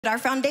Our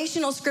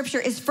foundational scripture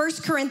is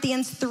 1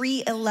 Corinthians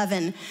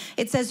 3:11.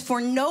 It says, "For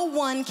no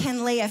one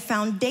can lay a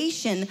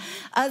foundation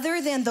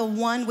other than the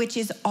one which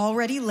is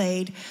already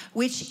laid,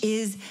 which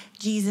is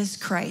Jesus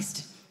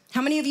Christ."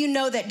 How many of you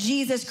know that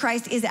Jesus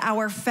Christ is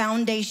our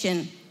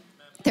foundation?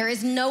 There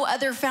is no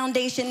other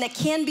foundation that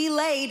can be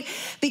laid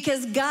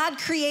because God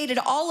created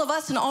all of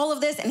us and all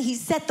of this, and he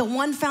set the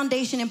one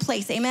foundation in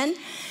place, amen?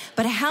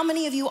 But how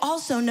many of you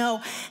also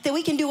know that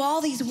we can do all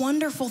these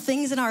wonderful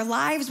things in our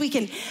lives? We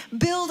can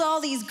build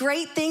all these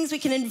great things. We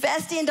can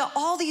invest into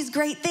all these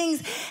great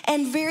things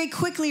and very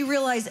quickly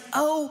realize,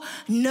 oh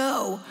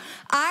no,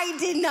 I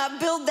did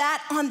not build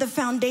that on the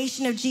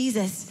foundation of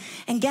Jesus.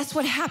 And guess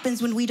what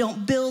happens when we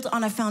don't build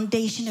on a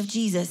foundation of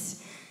Jesus?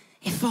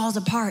 It falls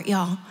apart,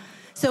 y'all.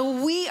 So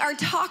we are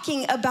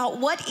talking about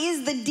what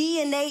is the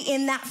DNA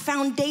in that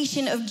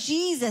foundation of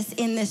Jesus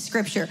in this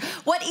scripture.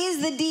 What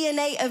is the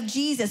DNA of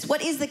Jesus?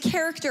 What is the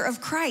character of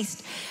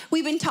Christ?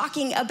 We've been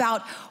talking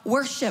about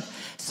worship,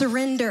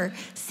 surrender,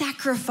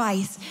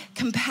 sacrifice,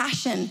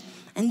 compassion.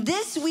 And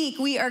this week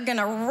we are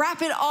gonna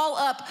wrap it all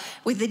up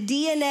with the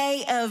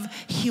DNA of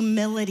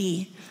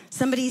humility.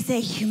 Somebody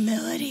say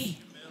humility.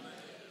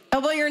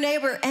 Elbow your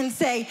neighbor and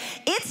say,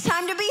 it's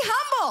time to be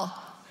humble.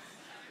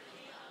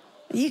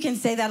 You can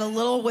say that a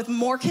little with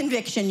more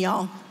conviction,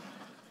 y'all.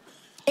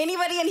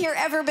 Anybody in here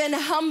ever been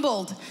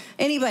humbled?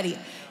 Anybody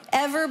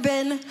ever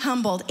been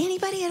humbled?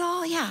 Anybody at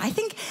all? Yeah, I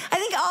think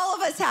all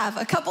of us have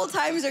a couple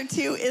times or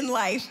two in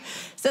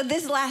life. So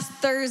this last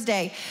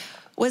Thursday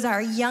was our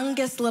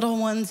youngest little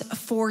one's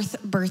 4th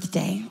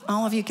birthday.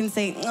 All of you can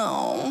say,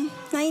 oh,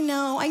 I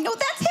know,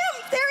 that's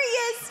him. There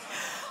he is.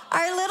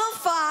 Our little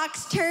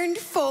fox turned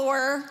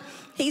 4.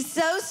 He's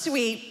so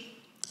sweet.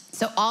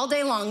 So all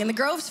day long in the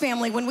Groves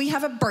family, when we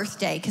have a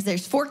birthday, because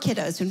there's 4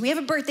 kiddos, when we have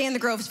a birthday in the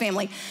Groves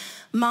family,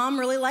 Mom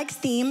really likes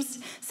themes.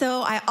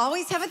 So I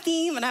always have a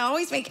theme, and I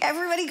always make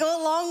everybody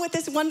go along with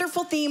this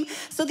wonderful theme.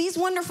 So these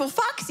wonderful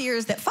fox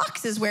ears that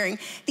Fox is wearing,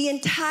 the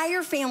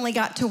entire family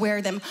got to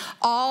wear them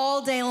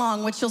all day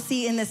long, which you'll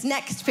see in this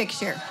next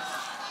picture.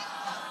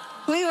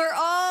 We were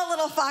all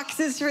little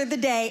foxes for the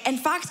day, and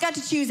Fox got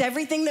to choose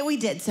everything that we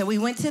did. So we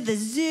went to the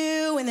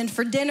zoo, and then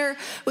for dinner,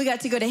 we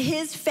got to go to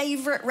his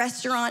favorite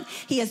restaurant.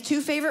 He has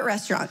 2 favorite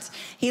restaurants.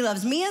 He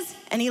loves Mia's,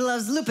 and he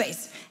loves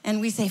Lupe's. And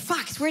we say,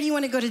 Fox, where do you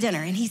want to go to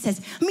dinner? And he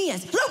says,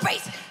 Mia's,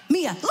 Lupe's,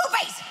 Mia,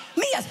 Lupe's,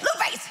 Mia's,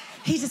 Lupe's.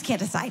 He just can't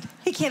decide.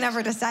 He can't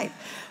ever decide.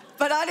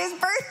 But on his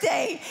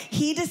birthday,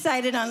 he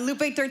decided on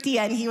Lupe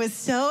Tortilla, and he was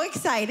so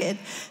excited.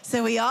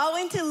 So we all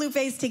went to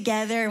Lupe's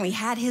together, and we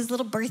had his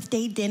little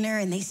birthday dinner,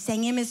 and they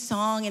sang him his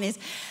song and his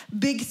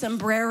big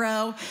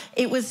sombrero.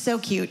 It was so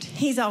cute.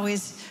 He's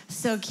always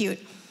so cute.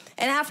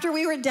 And after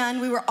we were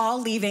done, we were all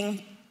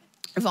leaving.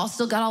 We've all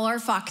still got all our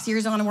fox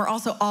ears on, and we're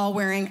also all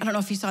wearing, I don't know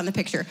if you saw in the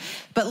picture,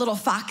 but little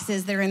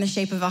foxes that are in the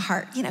shape of a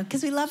heart,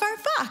 because we love our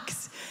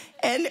fox.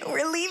 And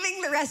we're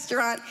leaving the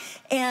restaurant,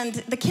 and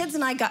the kids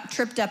and I got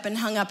tripped up and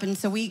hung up, and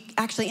so we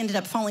actually ended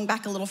up falling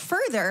back a little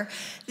further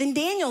than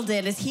Daniel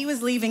did as he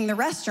was leaving the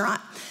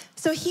restaurant.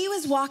 So he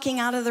was walking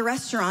out of the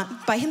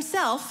restaurant by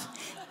himself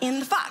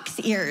in the fox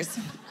ears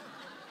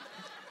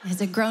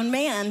as a grown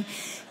man,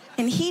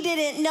 and he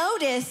didn't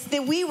notice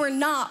that we were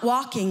not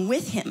walking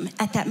with him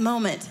at that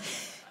moment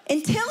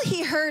until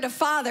he heard a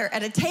father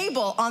at a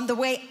table on the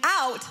way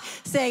out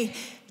say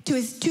to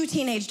his 2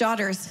 teenage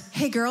daughters,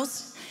 hey,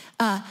 girls,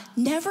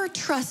 never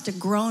trust a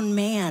grown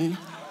man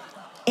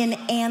in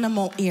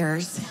animal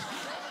ears.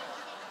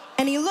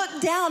 And he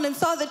looked down and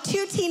saw the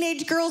 2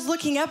 teenage girls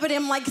looking up at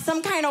him like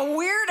some kind of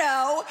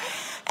weirdo.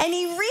 And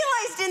he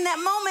realized in that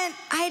moment,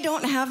 I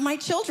don't have my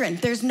children.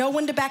 There's no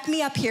one to back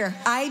me up here.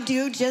 I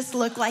do just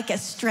look like a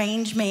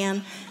strange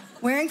man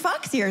wearing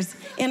fox ears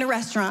in a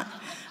restaurant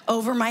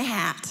over my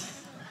hat.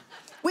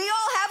 We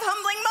all have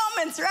humbling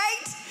moments,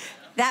 right?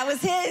 That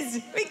was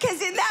his,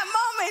 because in that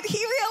moment,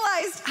 he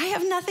realized, I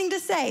have nothing to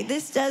say.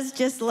 This does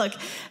just look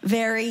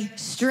very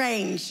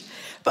strange.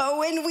 But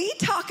when we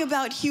talk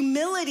about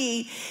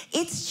humility,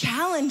 it's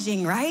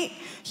challenging, right?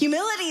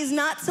 Humility is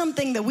not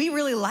something that we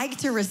really like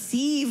to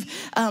receive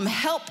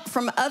help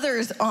from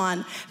others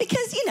on.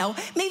 Because,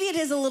 maybe it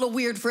is a little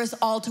weird for us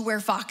all to wear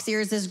fox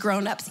ears as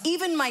grown-ups.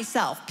 Even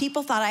myself,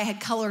 people thought I had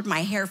colored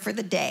my hair for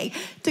the day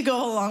to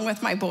go along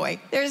with my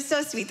boy. They're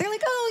so sweet. They're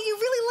like, oh, you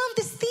really love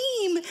this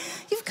theme.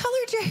 You've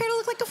colored your hair to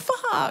look like a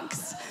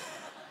fox.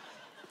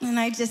 And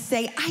I just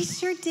say, I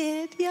sure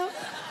did, yep.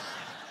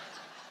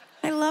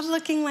 I love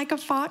looking like a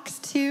fox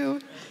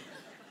too.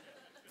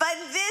 But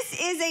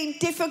this is a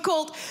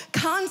difficult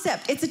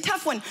concept. It's a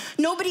tough one.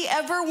 Nobody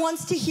ever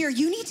wants to hear,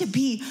 you need to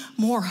be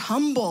more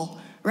humble,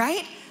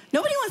 right?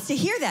 Nobody wants to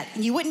hear that.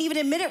 And you wouldn't even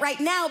admit it right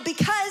now,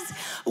 because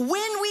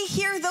when we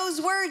hear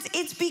those words,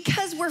 it's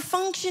because we're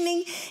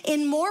functioning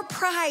in more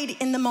pride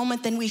in the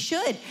moment than we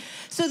should.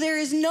 So there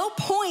is no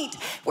point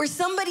where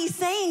somebody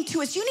saying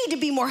to us, you need to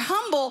be more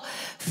humble,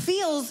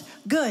 feels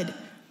good.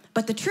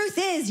 But the truth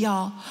is,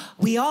 y'all,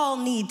 we all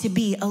need to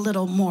be a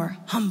little more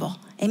humble.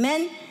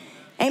 Amen?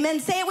 Amen.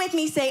 Say it with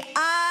me. Say,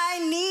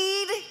 I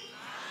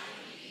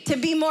need to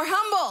be more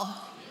humble.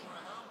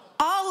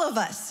 All of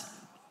us.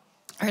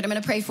 All right, I'm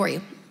gonna pray for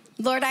you.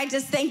 Lord, I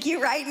just thank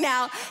you right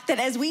now that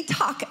as we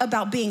talk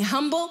about being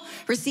humble,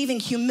 receiving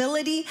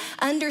humility,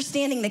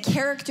 understanding the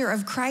character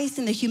of Christ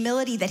and the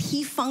humility that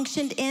he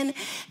functioned in,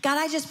 God,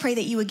 I just pray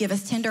that you would give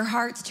us tender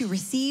hearts to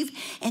receive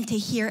and to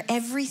hear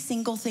every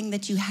single thing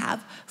that you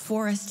have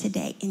for us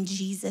today in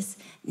Jesus'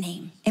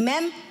 name.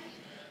 Amen?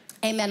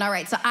 Amen. All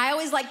right. So I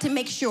always like to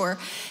make sure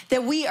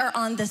that we are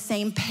on the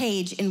same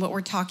page in what we're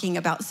talking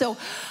about. So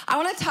I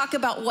want to talk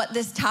about what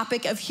this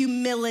topic of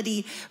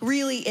humility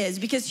really is,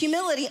 because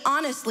humility,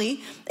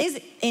 honestly,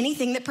 is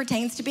anything that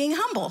pertains to being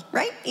humble,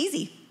 right?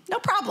 Easy. No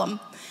problem.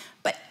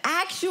 But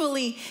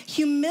actually,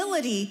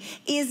 humility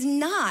is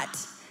not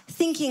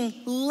thinking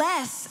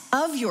less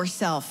of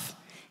yourself.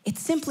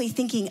 It's simply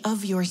thinking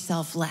of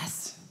yourself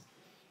less.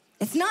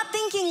 It's not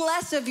thinking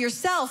less of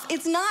yourself.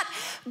 It's not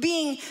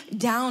being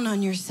down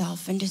on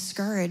yourself and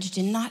discouraged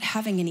and not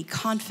having any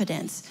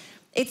confidence.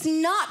 It's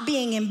not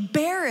being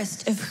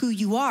embarrassed of who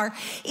you are.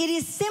 It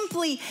is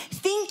simply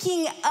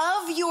thinking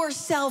of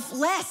yourself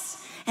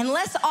less and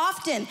less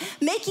often,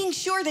 making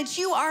sure that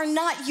you are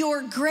not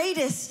your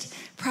greatest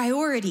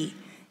priority.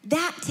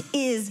 That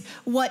is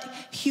what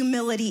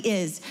humility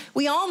is.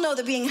 We all know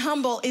that being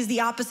humble is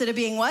the opposite of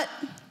being what?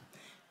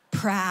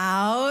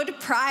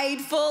 Proud,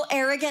 prideful,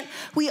 arrogant.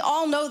 We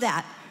all know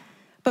that.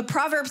 But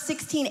Proverbs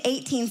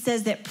 16:18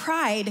 says that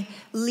pride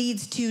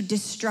leads to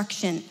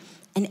destruction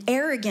and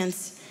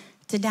arrogance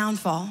to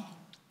downfall.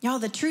 Y'all,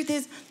 the truth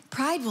is,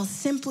 pride will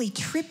simply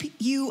trip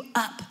you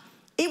up.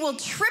 It will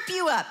trip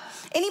you up.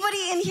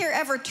 Anybody in here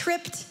ever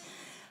tripped?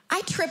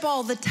 I trip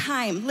all the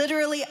time.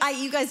 Literally,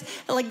 you guys,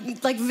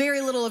 like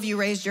very little of you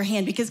raised your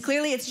hand because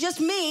clearly it's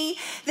just me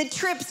that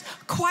trips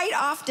quite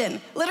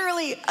often.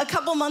 Literally a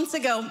couple months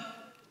ago,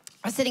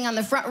 I was sitting on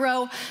the front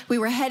row. We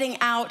were heading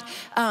out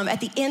at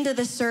the end of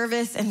the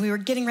service, and we were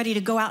getting ready to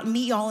go out and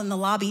meet y'all in the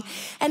lobby.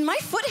 And my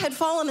foot had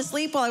fallen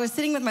asleep while I was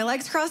sitting with my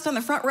legs crossed on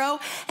the front row,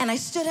 and I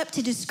stood up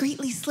to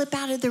discreetly slip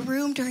out of the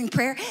room during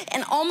prayer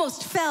and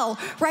almost fell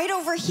right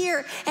over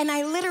here. And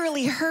I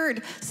literally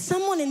heard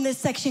someone in this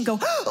section go,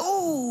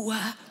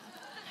 "Oh!"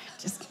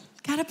 Just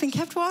got up and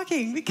kept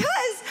walking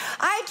because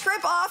I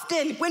trip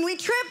often. When we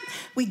trip,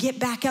 we get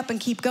back up and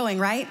keep going,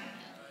 right?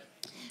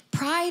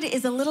 Pride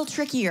is a little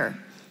trickier.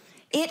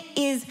 It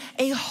is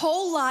a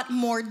whole lot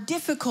more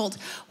difficult.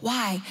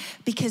 Why?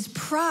 Because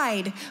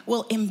pride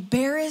will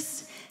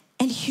embarrass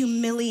and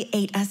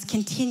humiliate us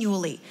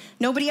continually.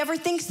 Nobody ever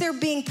thinks they're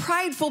being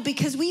prideful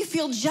because we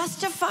feel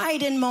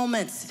justified in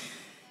moments.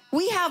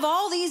 We have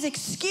all these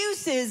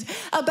excuses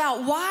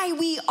about why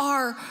we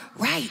are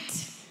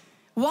right,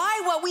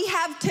 why what we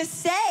have to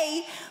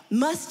say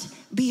must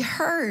be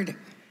heard.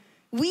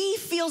 We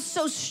feel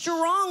so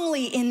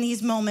strongly in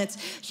these moments.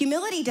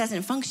 Humility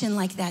doesn't function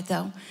like that,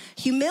 though.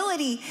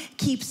 Humility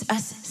keeps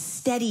us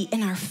steady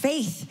in our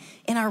faith,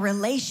 in our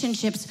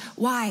relationships.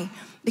 Why?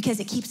 Because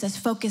it keeps us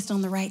focused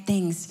on the right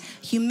things.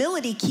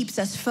 Humility keeps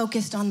us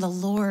focused on the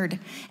Lord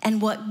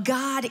and what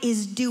God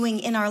is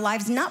doing in our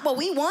lives, not what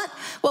we want,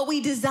 what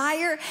we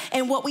desire,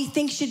 and what we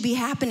think should be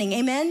happening.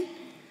 Amen?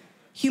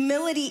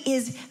 Humility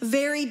is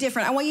very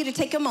different. I want you to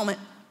take a moment.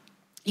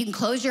 You can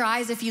close your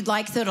eyes if you'd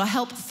like, so it'll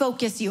help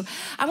focus you.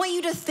 I want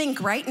you to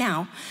think right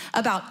now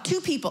about two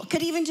people,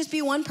 could even just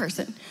be one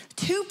person,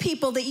 two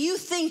people that you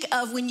think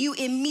of when you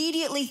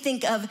immediately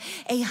think of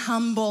a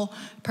humble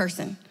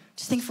person.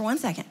 Just think for 1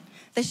 second.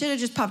 They should have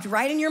just popped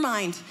right in your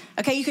mind.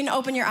 Okay, you can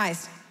open your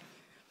eyes.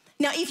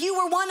 Now, if you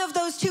were one of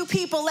those two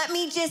people, let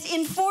me just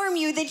inform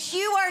you that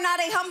you are not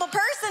a humble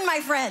person, my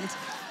friend.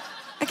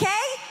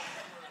 Okay?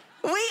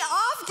 We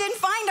often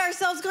find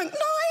ourselves going, no,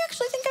 I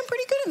actually think I'm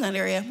pretty good in that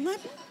area.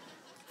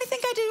 I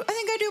think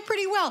I do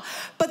pretty well.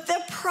 But the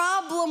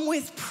problem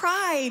with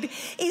pride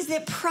is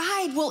that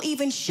pride will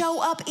even show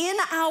up in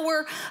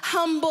our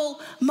humble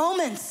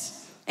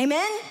moments.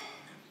 Amen?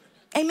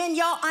 Amen,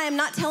 y'all. I am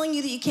not telling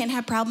you that you can't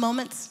have proud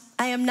moments.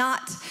 I am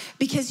not,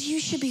 because you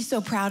should be so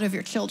proud of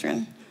your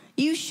children.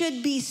 You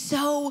should be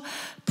so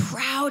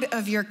proud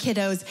of your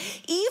kiddos,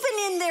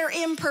 even in their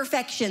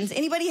imperfections.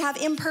 Anybody have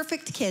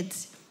imperfect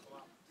kids?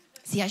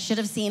 See, I should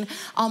have seen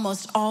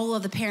almost all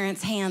of the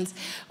parents' hands.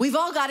 We've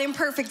all got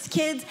imperfect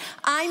kids.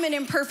 I'm an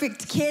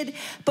imperfect kid,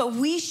 but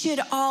we should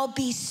all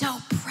be so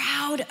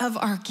proud of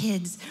our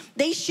kids.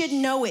 They should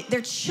know it.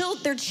 Their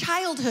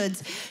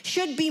childhoods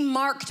should be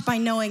marked by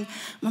knowing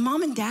my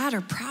mom and dad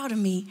are proud of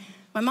me.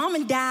 My mom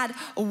and dad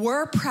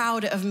were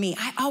proud of me.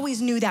 I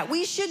always knew that.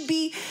 We should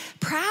be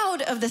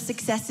proud of the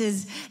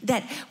successes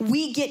that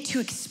we get to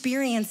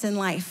experience in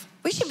life.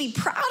 We should be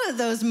proud of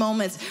those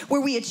moments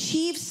where we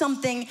achieved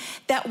something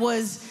that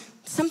was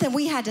something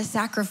we had to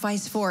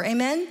sacrifice for.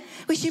 Amen?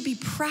 We should be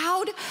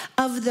proud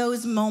of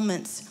those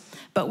moments,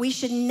 but we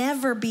should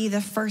never be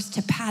the first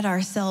to pat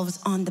ourselves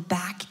on the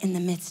back in the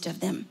midst of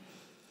them.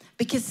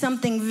 Because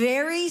something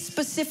very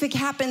specific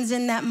happens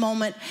in that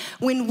moment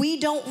when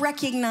we don't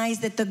recognize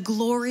that the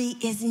glory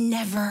is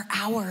never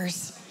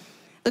ours.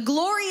 The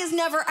glory is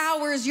never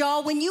ours,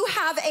 y'all. When you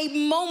have a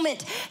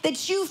moment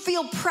that you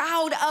feel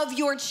proud of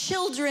your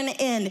children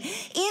in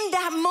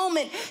that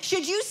moment,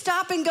 should you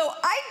stop and go,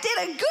 I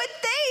did a good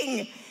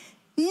thing?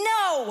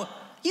 No,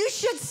 you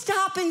should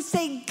stop and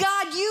say,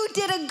 God, you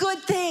did a good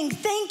thing.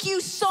 Thank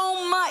you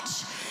so much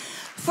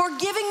for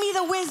giving me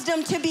the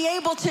wisdom to be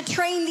able to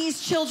train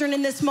these children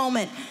in this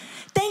moment.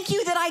 Thank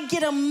you that I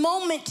get a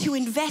moment to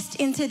invest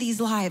into these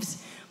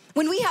lives.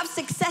 When we have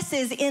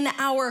successes in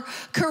our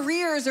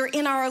careers or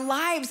in our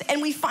lives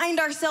and we find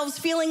ourselves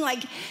feeling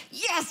like,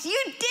 yes, you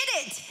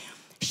did it,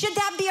 should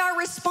that be our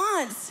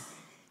response?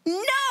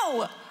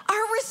 No,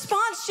 our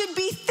response should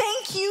be,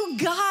 thank you,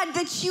 God,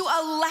 that you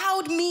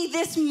allowed me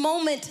this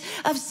moment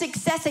of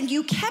success and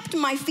you kept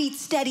my feet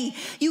steady.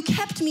 You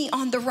kept me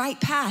on the right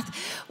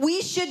path.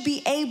 We should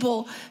be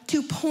able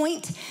to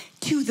point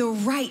to the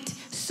right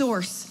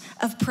source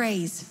of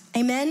praise.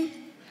 Amen?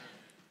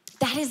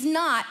 That is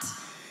not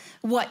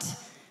what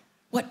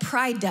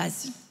pride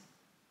does.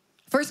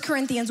 1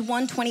 Corinthians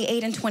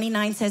 1:28 and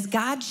 29 says,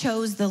 God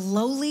chose the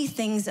lowly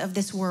things of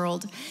this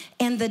world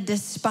and the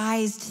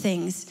despised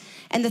things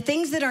and the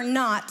things that are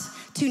not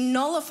to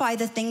nullify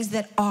the things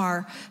that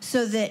are,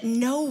 so that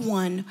no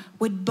one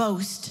would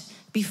boast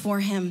before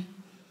him.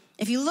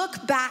 If you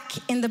look back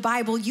in the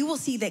Bible, you will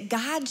see that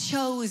God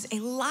chose a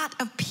lot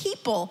of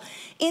people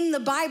in the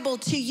Bible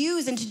to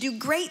use and to do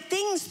great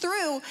things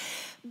through,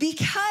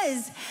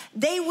 because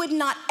they would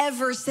not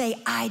ever say,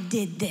 I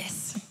did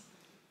this.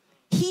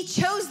 He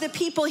chose the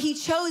people he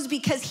chose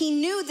because he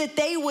knew that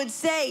they would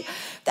say,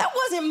 that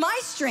wasn't my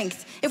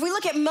strength. If we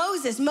look at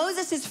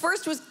Moses'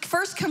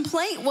 first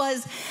complaint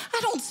was, I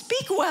don't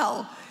speak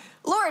well.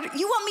 Lord,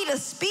 you want me to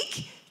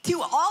speak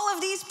to all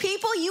of these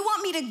people? You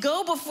want me to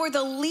go before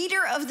the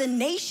leader of the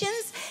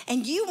nations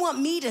and you want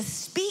me to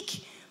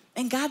speak?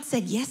 And God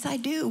said, yes, I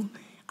do.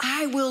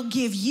 I will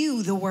give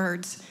you the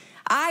words.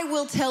 I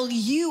will tell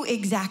you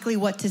exactly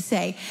what to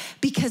say,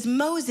 because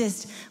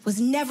Moses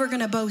was never going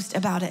to boast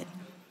about it.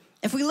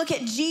 If we look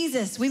at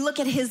Jesus, we look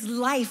at his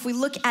life, we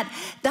look at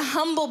the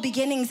humble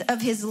beginnings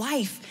of his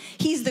life.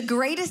 He's the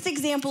greatest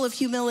example of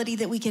humility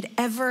that we could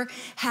ever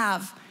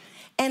have.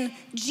 And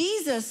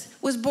Jesus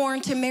was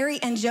born to Mary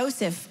and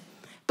Joseph,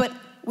 but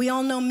we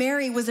all know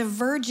Mary was a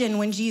virgin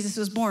when Jesus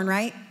was born,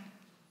 right?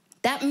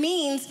 That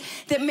means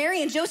that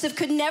Mary and Joseph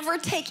could never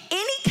take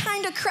any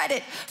kind of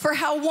credit for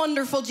how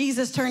wonderful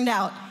Jesus turned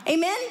out.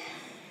 Amen?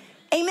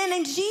 Amen.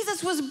 And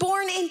Jesus was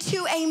born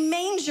into a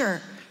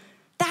manger.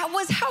 That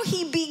was how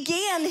he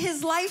began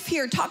his life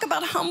here. Talk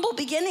about humble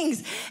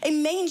beginnings. A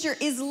manger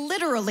is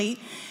literally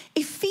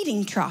a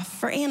feeding trough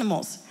for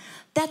animals.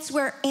 That's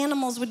where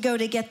animals would go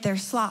to get their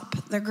slop,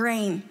 their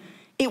grain.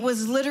 It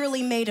was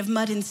literally made of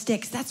mud and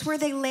sticks. That's where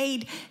they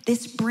laid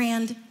this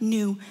brand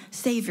new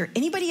Savior.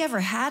 Anybody ever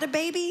had a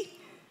baby?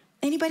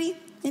 Anybody?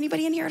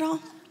 Anybody in here at all?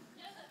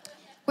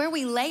 Where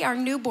we lay our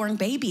newborn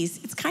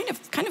babies, it's kind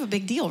of a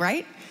big deal,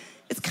 right?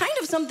 It's kind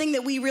of something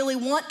that we really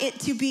want it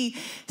to be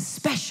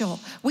special.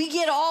 We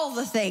get all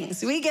the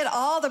things. We get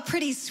all the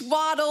pretty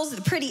swaddles,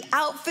 the pretty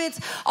outfits,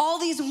 all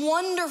these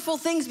wonderful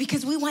things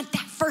because we want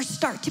that first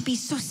start to be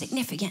so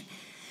significant.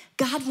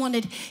 God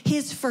wanted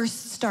his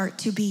first start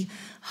to be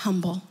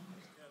humble.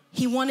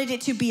 He wanted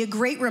it to be a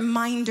great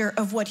reminder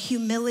of what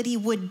humility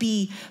would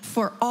be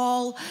for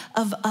all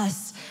of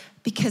us,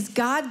 because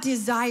God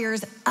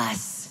desires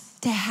us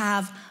to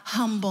have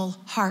humble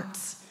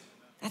hearts.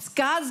 That's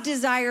God's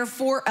desire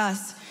for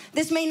us.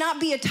 This may not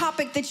be a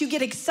topic that you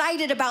get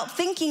excited about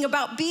thinking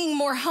about being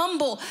more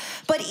humble,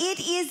 but it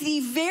is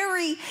the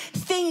very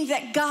thing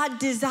that God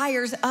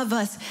desires of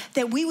us,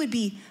 that we would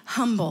be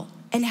humble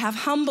and have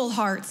humble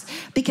hearts,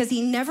 because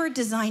he never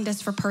designed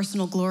us for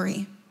personal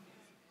glory.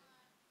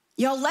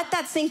 Y'all, let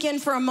that sink in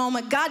for a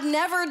moment. God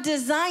never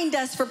designed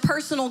us for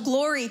personal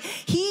glory.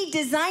 He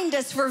designed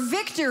us for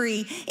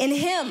victory in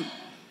him.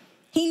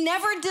 He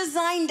never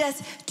designed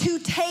us to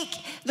take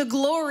the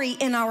glory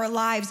in our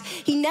lives.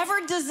 He never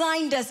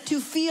designed us to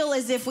feel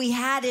as if we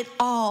had it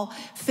all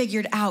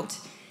figured out.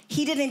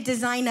 He didn't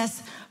design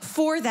us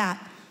for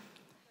that.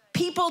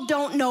 People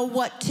don't know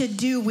what to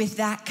do with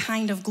that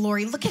kind of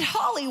glory. Look at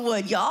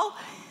Hollywood, y'all.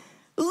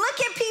 Look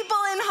at people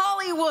in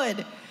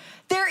Hollywood.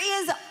 There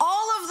is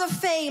all of the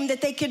fame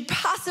that they could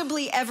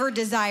possibly ever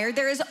desire.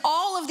 There is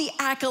all of the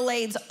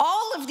accolades,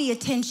 all of the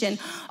attention,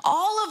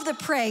 all of the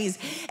praise.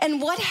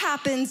 And what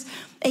happens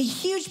a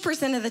huge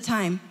percent of the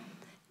time?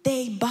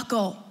 They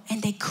buckle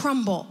and they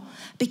crumble,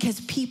 because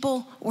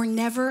people were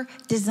never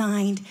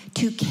designed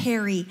to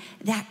carry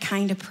that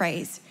kind of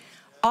praise.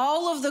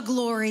 All of the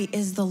glory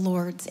is the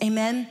Lord's.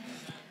 Amen?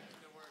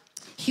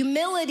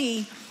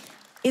 Humility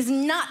is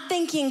not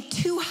thinking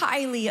too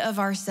highly of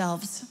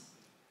ourselves.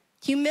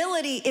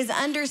 Humility is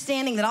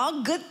understanding that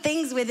all good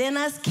things within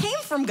us came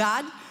from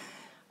God,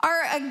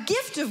 are a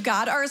gift of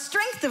God, are a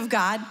strength of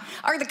God,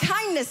 are the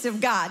kindness of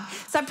God.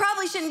 So I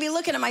probably shouldn't be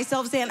looking at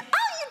myself saying, oh,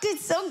 you did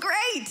so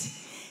great.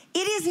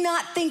 It is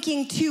not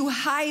thinking too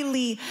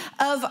highly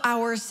of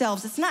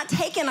ourselves. It's not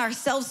taking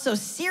ourselves so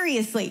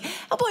seriously.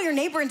 Elbow your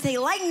neighbor and say,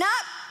 lighten up.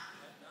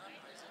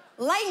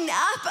 Lighten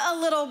up a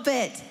little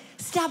bit.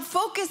 Stop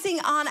focusing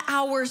on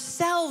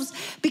ourselves,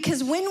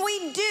 because when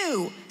we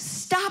do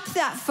stop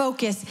that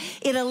focus,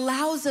 it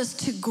allows us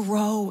to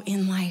grow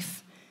in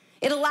life.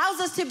 It allows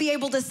us to be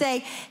able to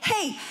say,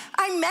 hey,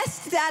 I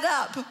messed that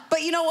up,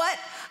 but you know what?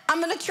 I'm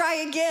gonna try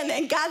again,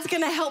 and God's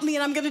gonna help me,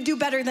 and I'm gonna do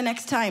better the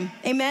next time.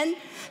 Amen?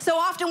 So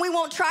often we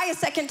won't try a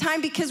second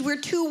time because we're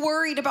too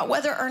worried about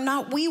whether or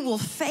not we will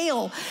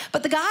fail.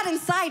 But the God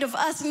inside of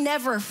us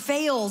never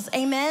fails.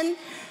 Amen?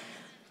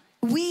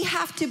 We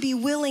have to be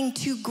willing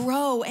to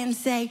grow and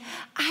say,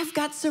 I've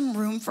got some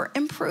room for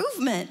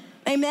improvement.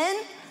 Amen?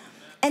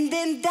 And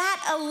then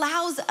that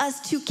allows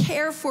us to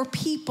care for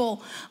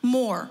people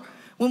more.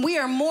 When we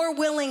are more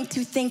willing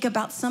to think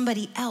about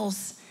somebody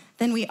else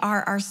than we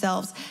are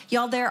ourselves.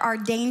 Y'all, there are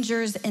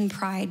dangers in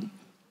pride.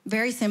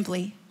 Very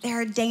simply,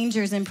 there are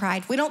dangers in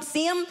pride. We don't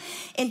see them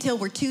until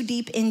we're too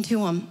deep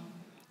into them.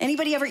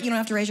 Anybody ever, you don't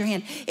have to raise your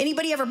hand.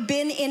 Anybody ever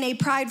been in a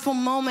prideful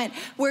moment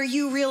where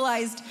you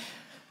realized,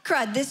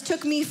 crud, this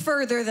took me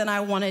further than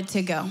I wanted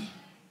to go.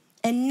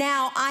 And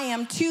now I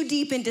am too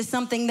deep into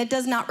something that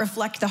does not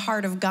reflect the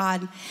heart of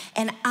God.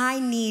 And I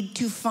need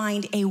to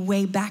find a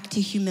way back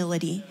to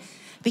humility,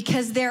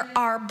 because there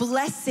are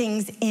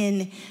blessings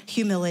in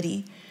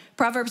humility.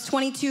 Proverbs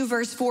 22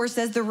 verse 4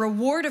 says, the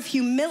reward of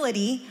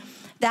humility,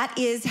 that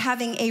is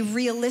having a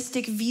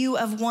realistic view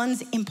of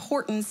one's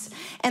importance,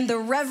 and the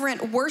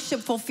reverent,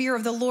 worshipful fear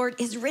of the Lord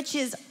is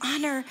riches,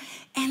 honor,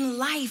 and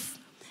life.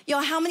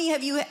 Y'all, how many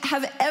of you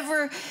have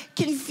ever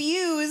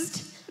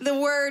confused the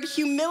word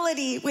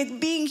humility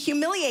with being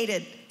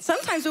humiliated?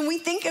 Sometimes when we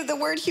think of the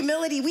word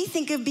humility, we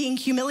think of being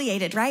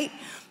humiliated, right?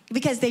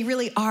 Because they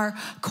really are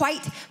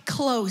quite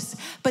close.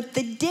 But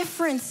the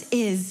difference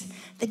is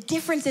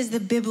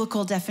the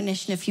biblical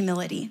definition of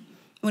humility.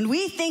 When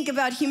we think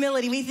about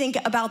humility, we think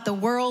about the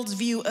world's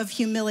view of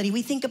humility.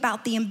 We think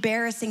about the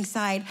embarrassing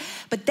side,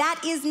 but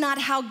that is not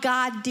how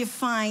God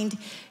defined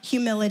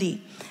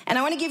humility. And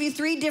I want to give you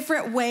 3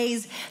 different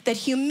ways that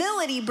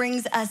humility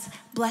brings us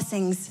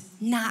blessings,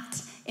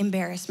 not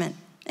embarrassment.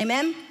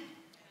 Amen?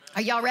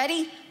 Are y'all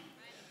ready?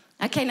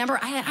 Okay,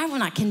 I'm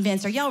not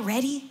convinced. Are y'all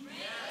ready?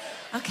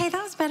 Okay,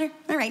 that was better.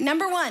 All right,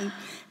 number one,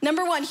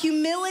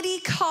 humility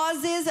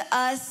causes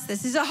us,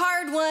 this is a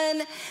hard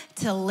one,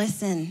 to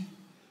listen.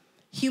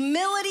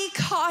 Humility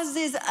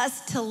causes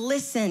us to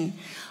listen.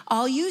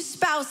 All you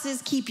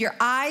spouses, keep your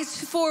eyes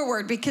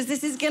forward, because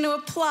this is going to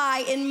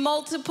apply in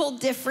multiple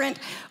different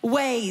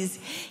ways.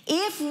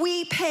 If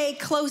we pay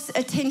close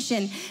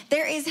attention,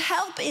 there is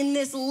help in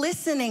this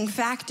listening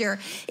factor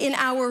in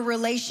our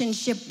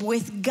relationship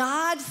with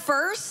God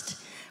first.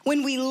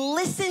 When we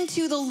listen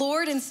to the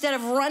Lord instead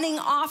of running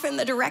off in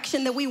the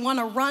direction that we want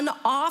to run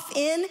off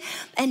in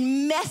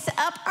and mess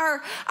up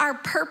our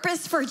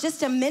purpose for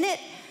just a minute.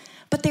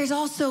 But there's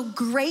also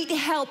great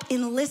help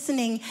in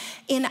listening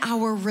in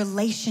our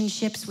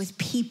relationships with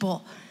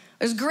people.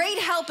 There's great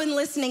help in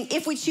listening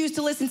if we choose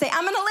to listen. Say,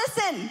 I'm going to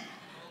listen.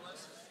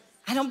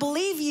 I don't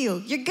believe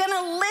you. You're going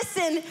to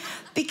listen,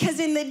 because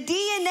in the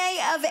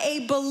DNA of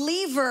a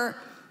believer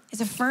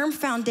is a firm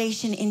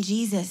foundation in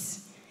Jesus.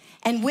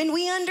 And when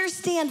we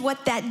understand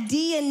what that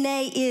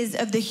DNA is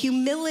of the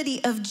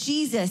humility of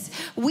Jesus,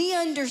 we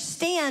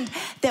understand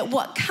that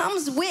what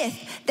comes with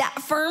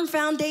that firm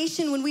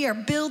foundation, when we are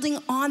building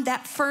on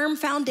that firm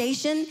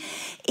foundation,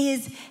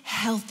 is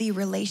healthy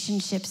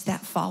relationships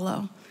that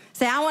follow.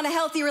 Say, I want a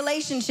healthy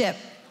relationship.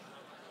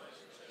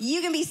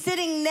 You can be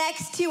sitting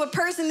next to a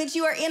person that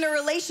you are in a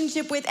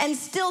relationship with and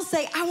still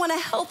say, I want a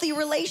healthy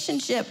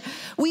relationship.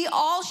 We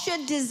all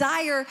should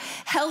desire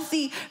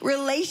healthy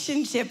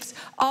relationships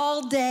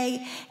all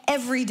day,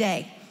 every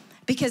day.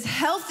 Because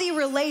healthy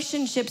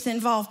relationships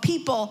involve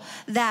people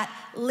that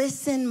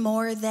listen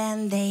more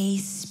than they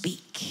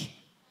speak.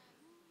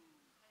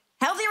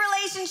 Healthy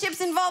relationships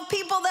involve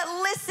people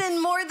that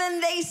listen more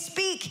than they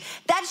speak.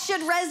 That should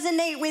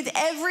resonate with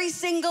every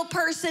single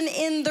person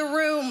in the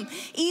room.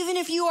 Even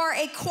if you are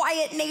a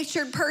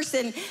quiet-natured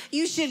person,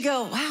 you should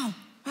go,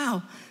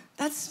 wow,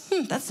 that's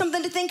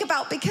something to think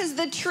about. Because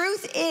the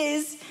truth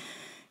is,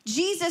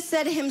 Jesus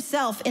said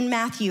himself in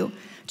Matthew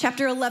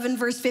chapter 11,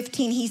 verse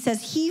 15, he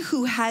says, he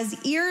who has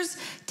ears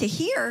to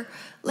hear,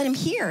 let him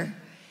hear.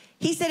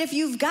 He said, if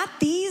you've got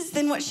these,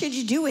 then what should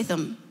you do with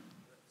them?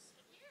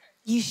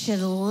 You should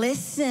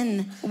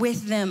listen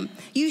with them.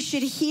 You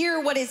should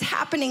hear what is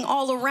happening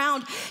all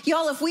around.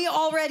 Y'all, if we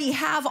already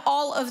have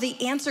all of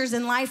the answers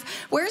in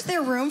life, where's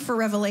there room for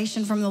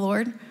revelation from the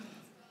Lord?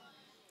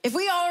 If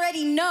we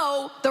already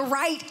know the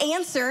right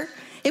answer,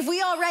 if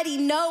we already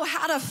know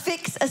how to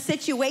fix a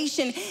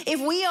situation,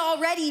 if we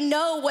already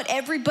know what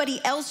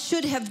everybody else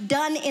should have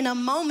done in a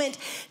moment,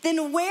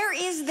 then where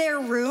is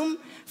there room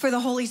for the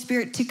Holy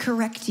Spirit to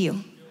correct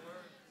you?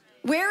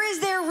 Where is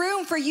there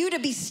room for you to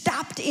be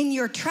stopped in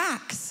your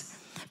tracks?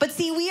 But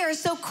see, we are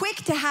so quick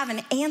to have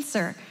an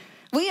answer.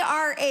 We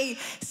are a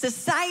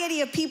society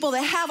of people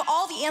that have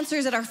all the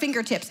answers at our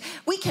fingertips.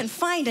 We can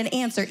find an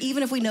answer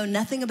even if we know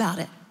nothing about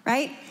it,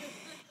 right?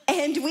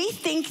 And we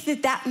think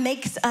that that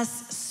makes us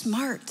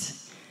smart.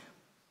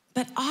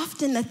 But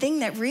often the thing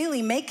that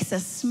really makes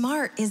us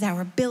smart is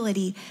our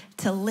ability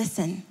to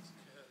listen.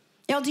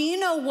 Y'all, do you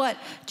know what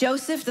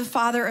Joseph, the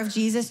father of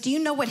Jesus, do you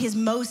know what his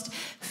most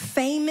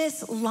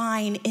famous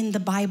line in the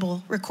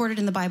Bible, recorded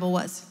in the Bible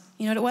was?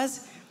 You know what it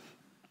was?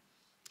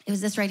 It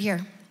was this right here.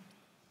 It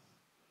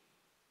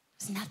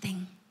was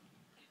nothing.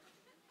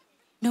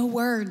 No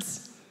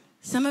words.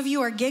 Some of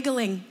you are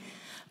giggling,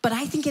 but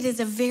I think it is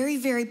a very,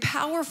 very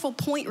powerful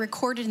point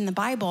recorded in the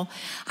Bible.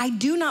 I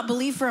do not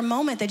believe for a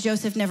moment that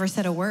Joseph never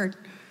said a word,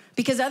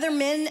 because other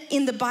men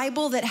in the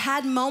Bible that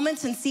had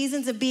moments and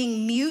seasons of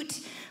being mute,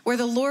 where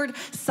the Lord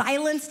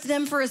silenced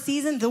them for a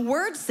season, the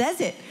word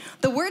says it.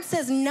 The word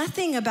says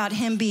nothing about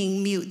him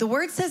being mute. The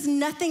word says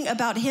nothing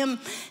about him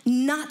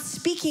not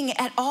speaking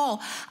at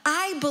all.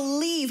 I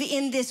believe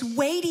in this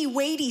weighty,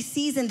 weighty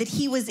season that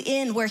he was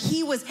in, where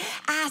he was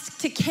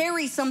asked to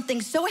carry something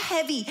so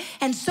heavy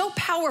and so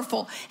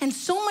powerful and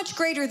so much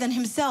greater than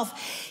himself.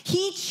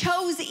 He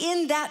chose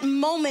in that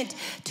moment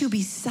to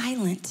be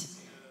silent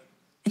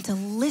and to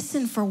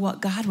listen for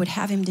what God would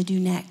have him to do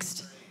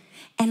next.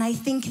 And I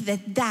think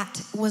that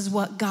that was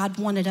what God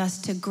wanted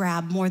us to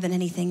grab more than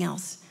anything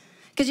else.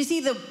 Because you see,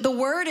 the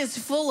word is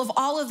full of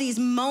all of these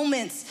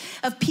moments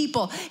of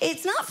people.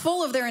 It's not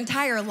full of their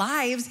entire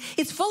lives.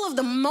 It's full of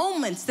the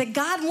moments that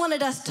God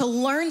wanted us to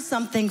learn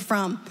something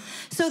from.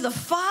 So the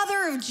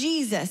father of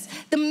Jesus,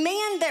 the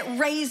man that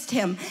raised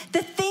him,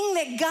 the thing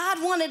that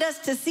God wanted us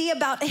to see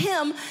about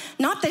him,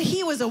 not that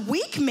he was a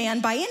weak man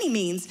by any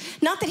means,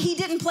 not that he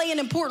didn't play an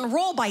important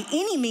role by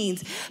any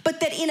means, but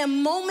that in a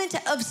moment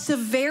of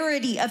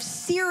severity, of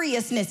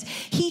seriousness,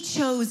 he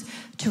chose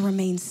to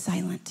remain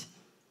silent.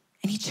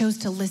 And he chose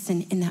to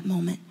listen in that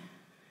moment.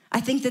 I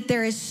think that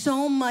there is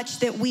so much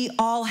that we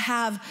all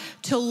have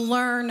to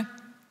learn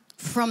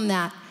from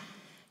that.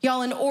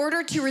 Y'all, in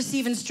order to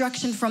receive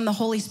instruction from the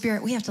Holy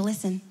Spirit, we have to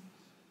listen.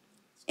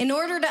 In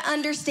order to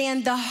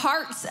understand the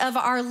hearts of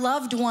our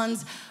loved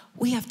ones,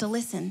 we have to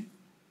listen.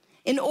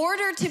 In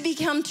order to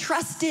become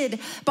trusted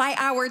by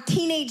our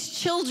teenage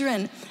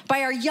children,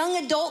 by our young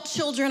adult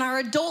children, our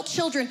adult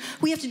children,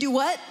 we have to do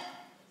what?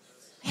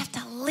 We have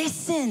to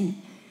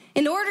listen.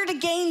 In order to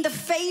gain the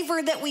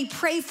favor that we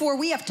pray for,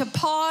 we have to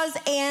pause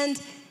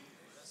and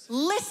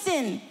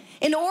listen.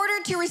 In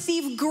order to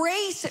receive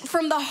grace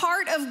from the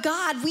heart of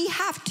God, we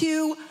have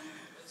to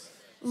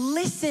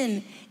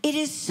listen. It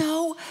is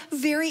so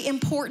very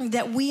important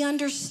that we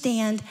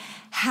understand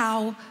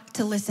how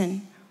to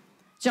listen.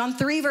 John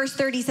 3 verse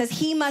 30 says,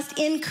 he must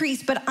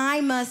increase, but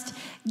I must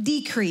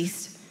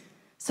decrease.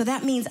 So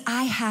that means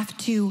I have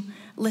to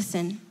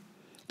listen.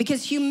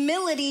 Because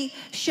humility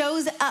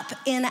shows up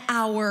in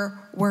our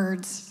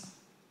words.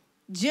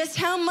 Just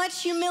how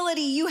much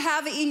humility you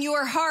have in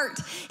your heart,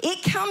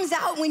 it comes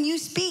out when you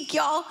speak,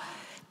 y'all.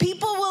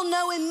 People will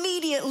know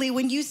immediately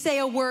when you say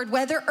a word,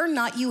 whether or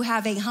not you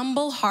have a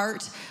humble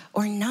heart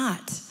or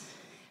not.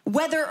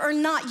 Whether or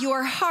not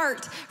your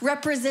heart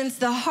represents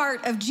the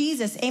heart of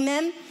Jesus,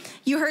 amen?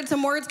 You heard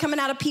some words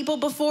coming out of people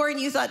before and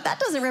you thought, that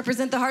doesn't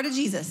represent the heart of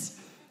Jesus,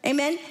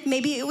 amen?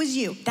 Maybe it was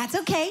you. That's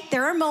okay,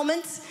 there are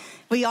moments.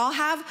 We all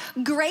have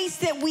grace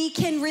that we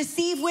can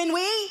receive when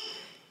we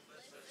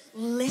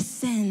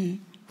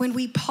listen, when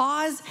we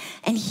pause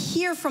and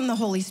hear from the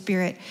Holy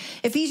Spirit.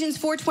 Ephesians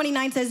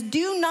 4:29 says,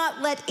 do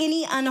not let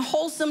any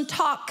unwholesome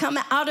talk come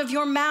out of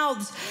your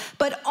mouths,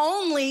 but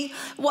only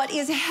what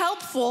is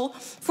helpful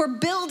for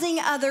building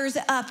others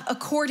up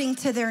according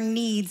to their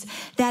needs,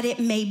 that it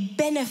may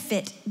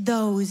benefit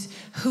those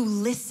who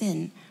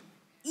listen.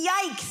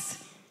 Yikes.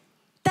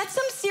 That's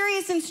some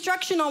serious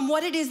instruction on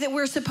what it is that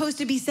we're supposed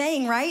to be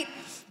saying, right?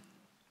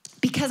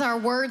 Because our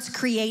words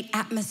create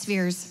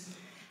atmospheres.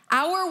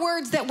 Our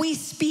words that we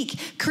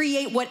speak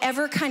create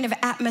whatever kind of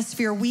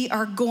atmosphere we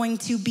are going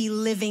to be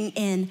living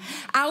in.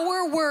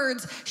 Our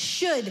words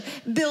should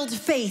build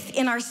faith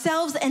in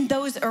ourselves and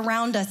those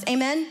around us.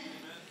 Amen?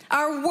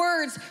 Our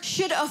words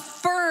should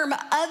affirm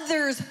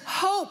others'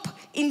 hope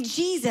in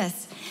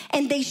Jesus,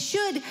 and they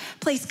should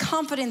place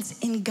confidence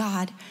in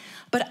God.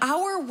 But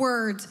our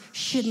words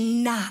should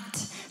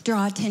not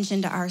draw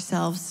attention to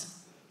ourselves.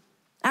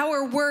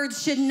 Our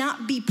words should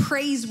not be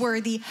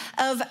praiseworthy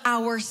of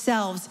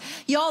ourselves.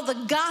 Y'all,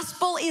 the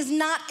gospel is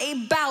not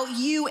about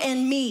you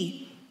and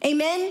me.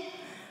 Amen?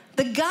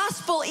 The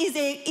gospel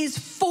is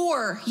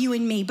for you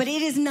and me, but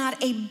it is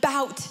not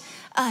about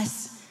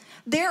us.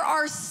 There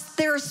are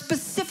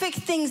specific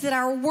things that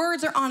our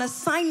words are on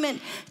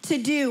assignment to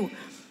do.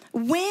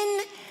 When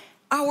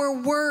our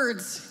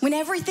words, when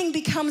everything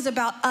becomes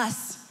about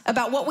us,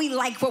 about what we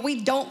like, what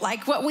we don't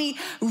like, what we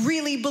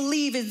really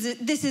believe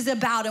this is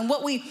about, and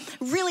what we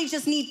really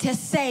just need to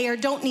say or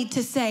don't need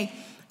to say,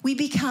 we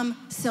become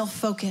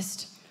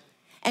self-focused.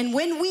 And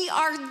when we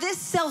are this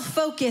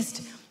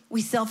self-focused,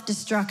 we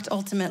self-destruct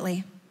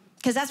ultimately.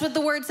 Because that's what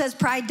the word says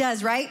pride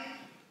does, right?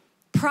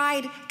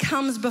 Pride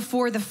comes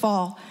before the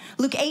fall.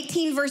 Luke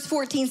 18 verse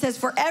 14 says,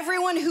 for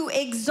everyone who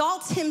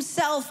exalts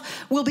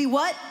himself will be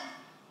what?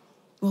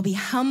 Will be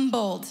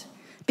humbled.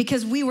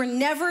 Because we were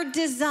never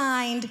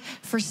designed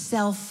for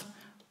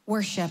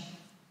self-worship.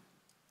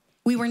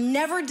 We were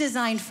never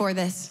designed for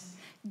this.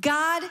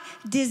 God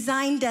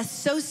designed us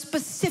so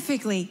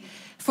specifically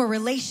for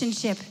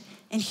relationship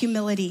and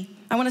humility.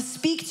 I want to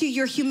speak to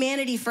your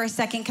humanity for a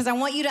second because I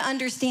want you to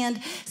understand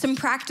some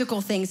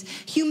practical things.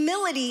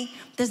 Humility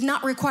does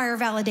not require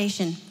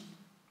validation.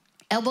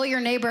 Elbow your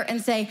neighbor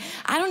and say,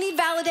 I don't need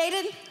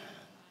validated.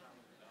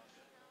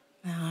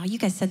 Oh, you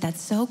guys said that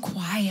so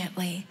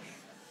quietly.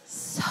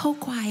 So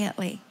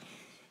quietly.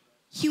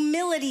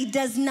 Humility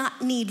does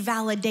not need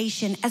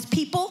validation. As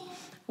people,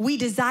 we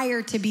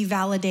desire to be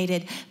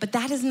validated, but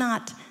that is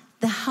not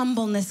the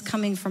humbleness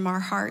coming from our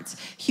hearts.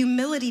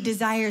 Humility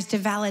desires to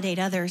validate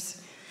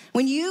others.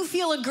 When you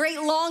feel a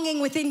great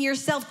longing within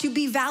yourself to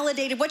be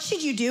validated, what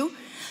should you do?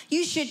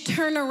 You should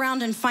turn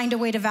around and find a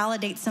way to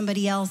validate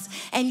somebody else.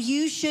 And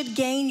you should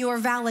gain your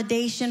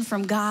validation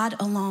from God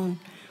alone.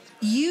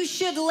 You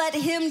should let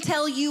him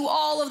tell you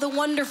all of the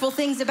wonderful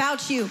things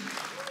about you.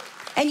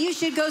 And you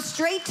should go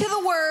straight to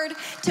the word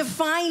to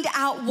find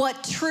out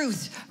what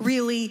truth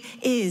really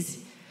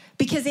is.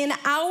 Because in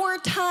our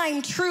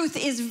time, truth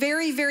is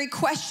very, very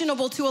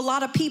questionable to a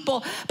lot of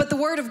people, but the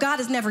word of God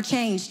has never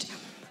changed.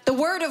 The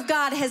word of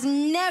God has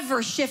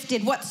never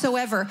shifted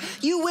whatsoever.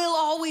 You will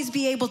always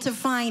be able to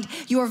find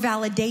your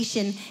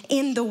validation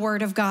in the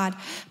word of God.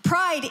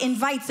 Pride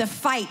invites a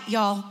fight,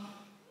 y'all.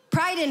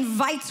 Pride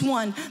invites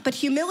one, but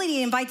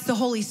humility invites the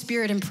Holy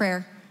Spirit in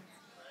prayer.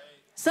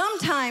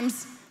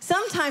 Sometimes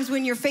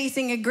when you're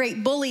facing a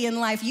great bully in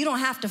life, you don't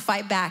have to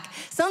fight back.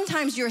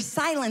 Sometimes your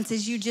silence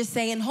is you just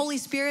saying, Holy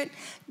Spirit,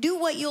 do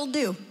what you'll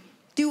do.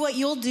 Do what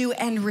you'll do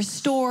and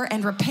restore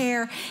and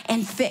repair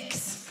and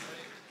fix.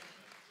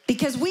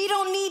 Because we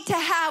don't need to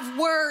have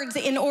words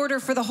in order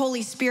for the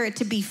Holy Spirit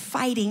to be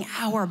fighting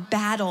our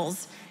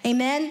battles.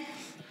 Amen?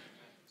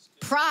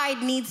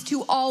 Pride needs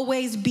to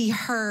always be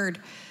heard.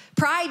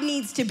 Pride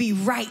needs to be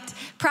right.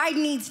 Pride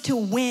needs to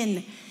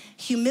win.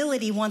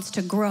 Humility wants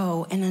to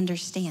grow and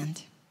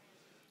understand.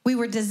 We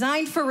were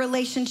designed for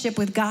relationship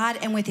with God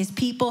and with his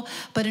people,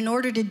 but in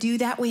order to do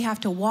that, we have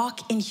to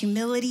walk in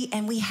humility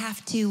and we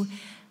have to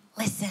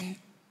listen.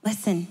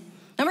 Listen.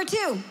 Number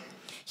 2,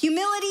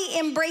 humility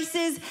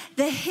embraces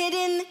the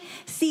hidden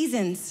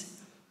seasons.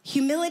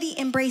 Humility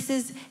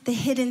embraces the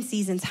hidden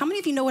seasons. How many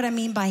of you know what I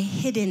mean by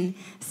hidden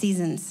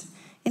seasons?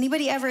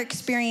 Anybody ever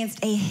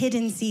experienced a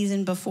hidden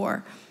season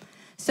before?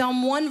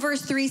 Psalm 1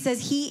 verse 3 says,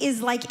 he is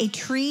like a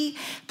tree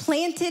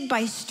planted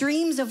by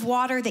streams of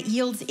water that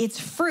yields its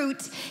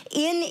fruit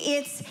in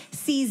its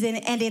season,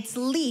 and its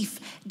leaf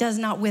does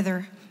not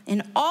wither.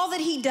 In all that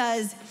he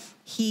does,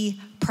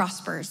 he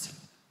prospers.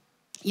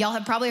 Y'all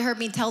have probably heard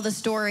me tell the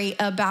story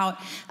about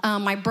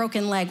my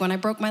broken leg, when I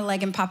broke my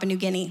leg in Papua New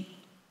Guinea.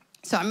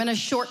 So I'm going to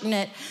shorten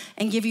it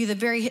and give you the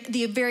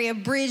very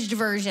abridged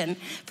version.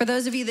 For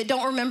those of you that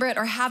don't remember it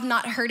or have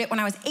not heard it, when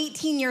I was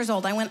 18 years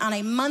old, I went on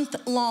a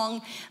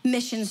month-long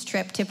missions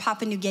trip to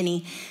Papua New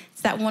Guinea.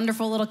 It's that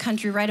wonderful little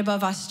country right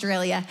above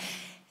Australia.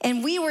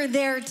 And we were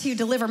there to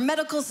deliver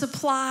medical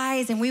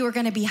supplies, and we were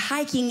going to be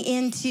hiking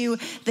into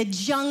the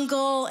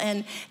jungle.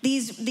 And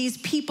these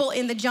people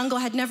in the jungle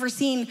had never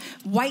seen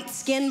white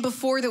skin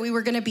before that we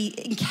were going to be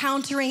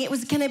encountering. It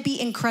was going to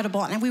be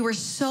incredible, and we were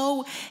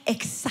so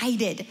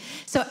excited.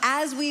 So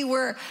as we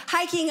were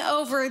hiking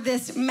over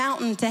this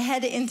mountain to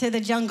head into the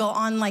jungle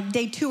on like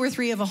day 2 or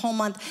 3 of a whole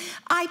month,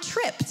 I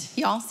tripped.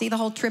 Y'all see the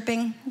whole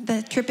tripping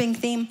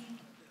theme?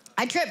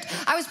 I tripped.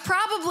 I was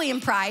probably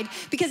in pride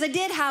because I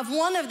did have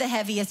one of the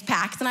heaviest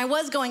packs and I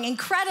was going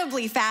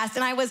incredibly fast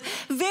and I was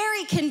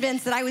very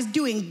convinced that I was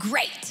doing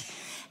great.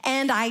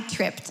 And I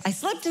tripped. I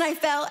slipped and I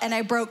fell and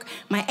I broke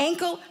my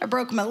ankle, I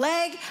broke my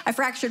leg, I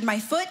fractured my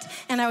foot,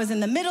 and I was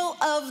in the middle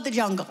of the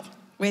jungle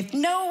with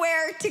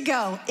nowhere to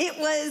go. It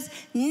was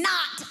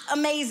not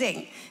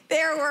amazing.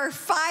 There were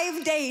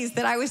 5 days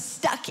that I was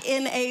stuck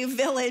in a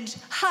village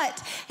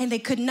hut and they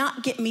could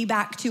not get me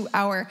back to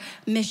our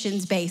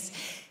missions base.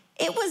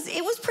 It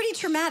was pretty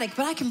traumatic,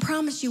 but I can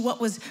promise you what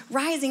was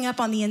rising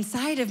up on the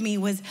inside of me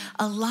was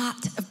a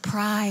lot of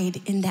pride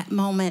in that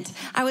moment.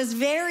 I was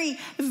very,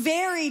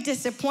 very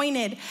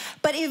disappointed.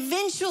 But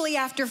eventually,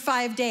 after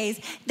 5 days,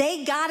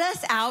 they got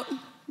us out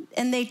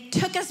and they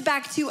took us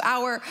back to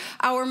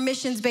our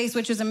missions base,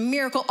 which was a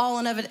miracle all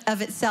in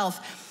of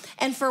itself.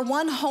 And for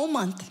 1 whole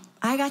month,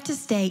 I got to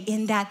stay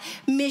in that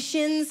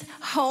missions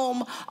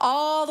home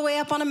all the way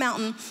up on a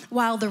mountain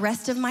while the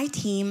rest of my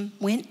team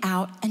went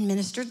out and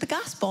ministered the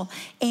gospel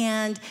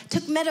and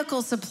took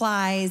medical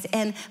supplies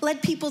and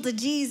led people to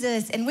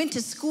Jesus and went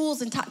to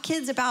schools and taught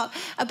kids about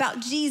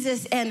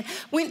Jesus and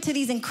went to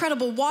these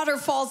incredible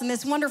waterfalls in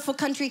this wonderful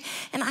country.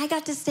 And I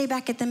got to stay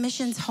back at the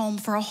missions home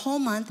for a whole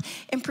month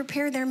and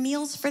prepare their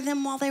meals for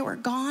them while they were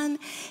gone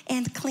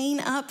and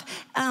clean up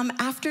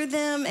after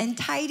them and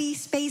tidy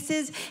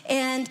spaces.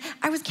 And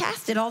I was casted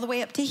all the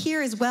way up to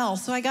here as well.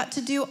 So I got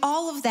to do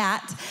all of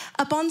that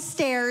up on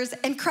stairs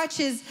and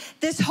crutches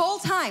this whole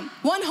time,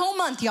 1 whole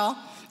month, y'all.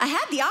 I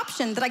had the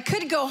option that I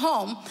could go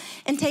home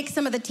and take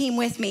some of the team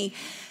with me.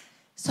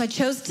 So I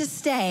chose to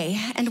stay.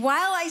 And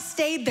while I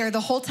stayed there, the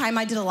whole time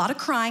I did a lot of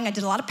crying, I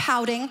did a lot of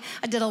pouting,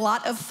 I did a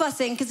lot of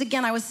fussing, because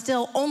again, I was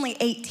still only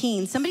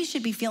 18. Somebody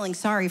should be feeling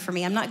sorry for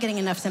me. I'm not getting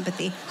enough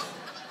sympathy.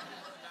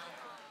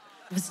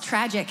 It was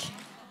tragic.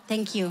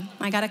 Thank you.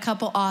 I got a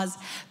couple ahs.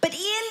 But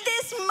in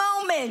this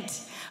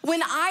moment,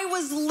 when I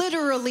was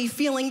literally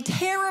feeling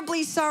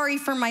terribly sorry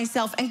for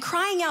myself and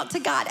crying out to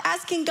God,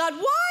 asking God, why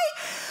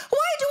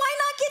do I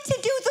not get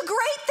to do the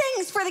great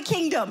things for the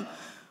kingdom?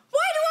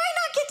 Why do I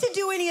not get to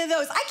do any of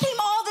those? I came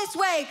all this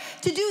way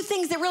to do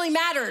things that really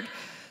mattered.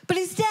 But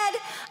instead,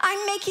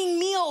 I'm making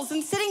meals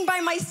and sitting by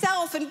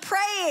myself and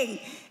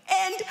praying,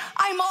 and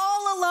I'm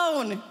all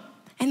alone.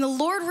 And the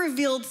Lord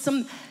revealed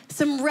some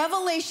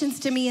revelations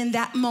to me in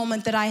that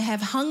moment that I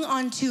have hung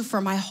on to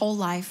for my whole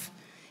life.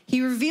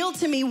 He revealed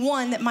to me,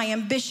 one, that my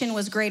ambition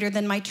was greater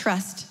than my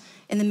trust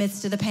in the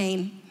midst of the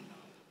pain.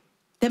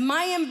 That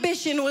my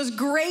ambition was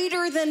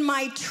greater than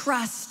my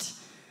trust.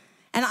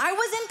 And I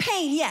was in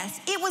pain, yes.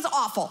 It was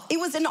awful. It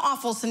was an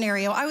awful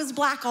scenario. I was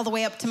black all the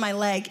way up to my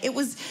leg. It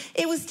was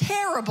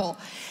terrible.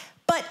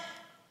 But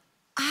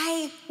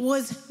I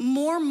was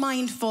more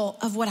mindful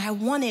of what I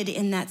wanted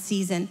in that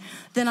season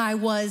than I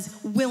was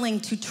willing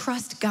to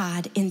trust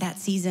God in that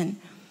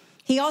season.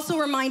 He also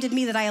reminded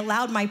me that I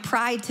allowed my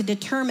pride to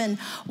determine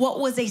what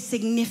was a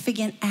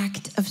significant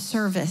act of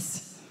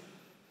service.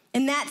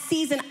 In that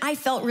season, I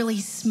felt really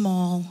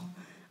small.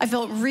 I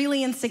felt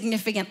really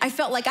insignificant. I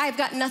felt like I've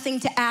got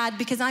nothing to add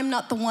because I'm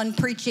not the one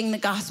preaching the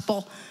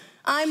gospel.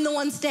 I'm the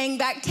one staying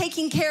back,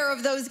 taking care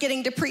of those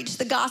getting to preach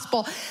the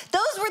gospel.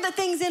 Those were the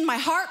things in my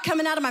heart,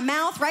 coming out of my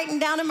mouth, writing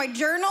down in my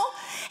journal.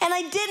 And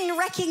I didn't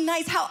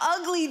recognize how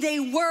ugly they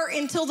were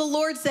until the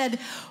Lord said,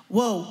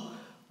 whoa,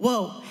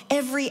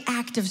 every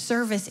act of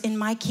service in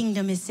my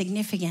kingdom is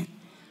significant.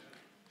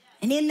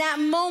 And in that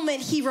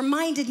moment, he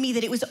reminded me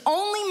that it was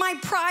only my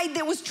pride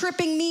that was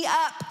tripping me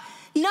up.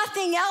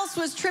 Nothing else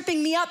was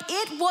tripping me up.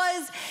 It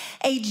was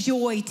a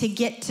joy to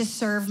get to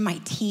serve my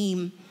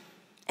team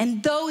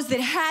and those that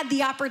had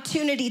the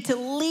opportunity to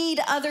lead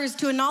others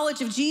to a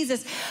knowledge of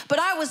Jesus. But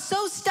I was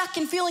so stuck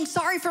in feeling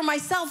sorry for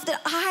myself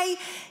that I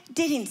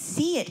didn't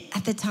see it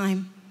at the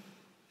time.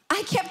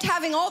 I kept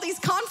having all these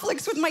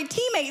conflicts with my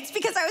teammates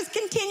because I was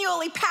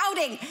continually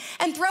pouting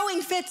and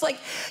throwing fits like,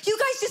 you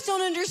guys just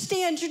don't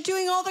understand. You're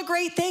doing all the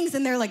great things.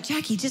 And they're like,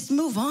 Jackie, just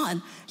move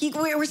on.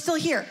 We're still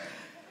here.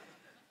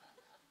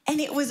 And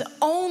it was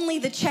only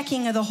the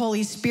checking of the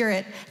Holy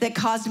Spirit that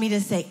caused me to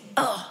say,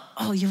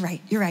 oh, you're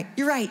right. I'm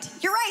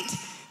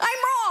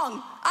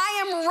wrong.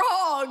 I am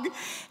wrong.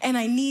 And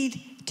I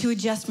need to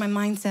adjust my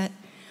mindset.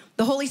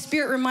 The Holy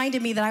Spirit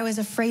reminded me that I was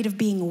afraid of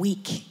being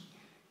weak.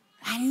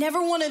 I never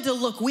wanted to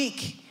look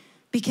weak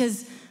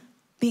because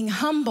being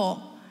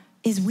humble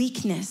is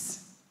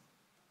weakness.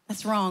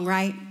 That's wrong,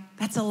 right?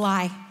 That's a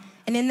lie.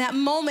 And in that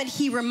moment,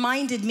 he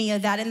reminded me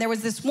of that. And there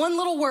was this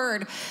little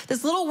word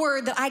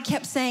that I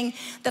kept saying,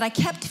 that I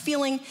kept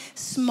feeling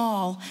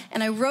small.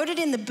 And I wrote it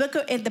in the book,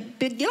 at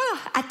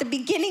the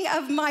beginning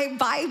of my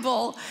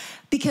Bible,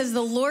 because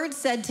the Lord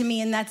said to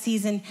me in that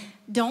season,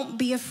 don't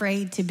be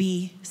afraid to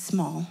be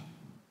small.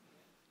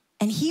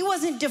 And he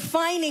wasn't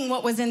defining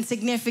what was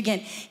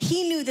insignificant.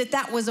 He knew that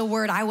that was a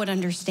word I would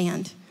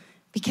understand,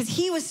 because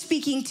he was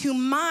speaking to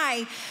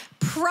my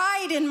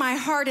pride in my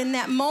heart in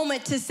that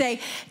moment to say,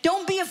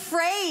 don't be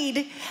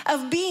afraid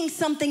of being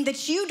something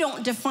that you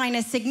don't define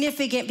as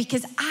significant,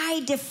 because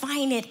I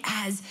define it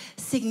as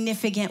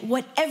significant.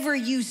 Whatever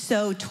you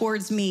sow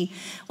towards me,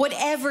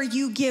 whatever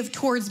you give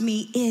towards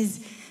me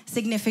is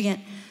significant.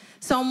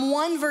 Psalm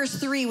 1 verse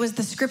 3 was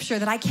the scripture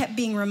that I kept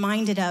being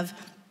reminded of.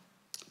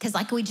 Because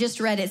like we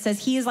just read, it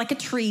says, he is like a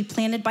tree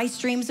planted by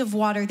streams of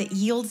water that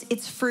yields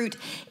its fruit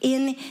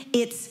in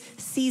its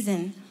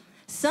season.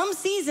 Some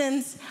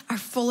seasons are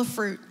full of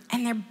fruit,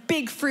 and they're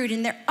big fruit,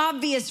 and they're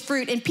obvious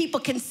fruit, and people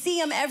can see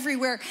them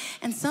everywhere.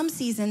 And some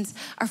seasons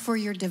are for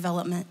your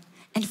development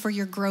and for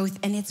your growth,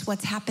 and it's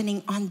what's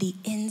happening on the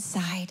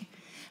inside.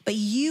 But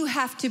you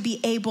have to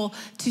be able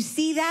to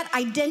see that,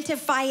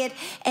 identify it,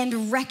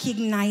 and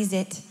recognize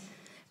it.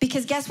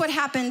 Because guess what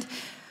happened?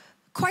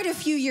 Quite a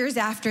few years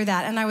after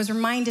that, and I was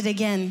reminded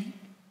again,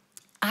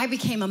 I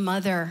became a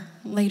mother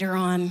later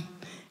on,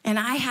 and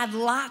I had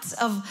lots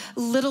of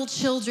little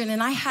children,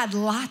 and I had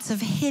lots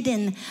of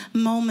hidden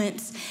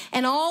moments,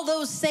 and all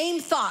those same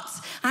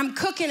thoughts. I'm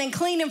cooking and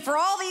cleaning for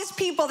all these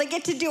people that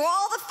get to do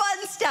all the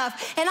fun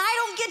stuff, and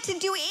I don't get to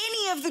do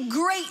any of the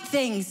great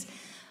things.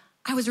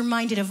 I was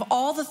reminded of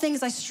all the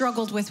things I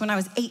struggled with when I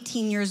was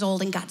 18 years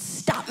old, and God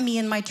stopped me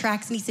in my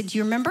tracks, and he said, do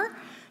you remember?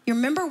 You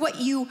remember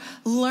what you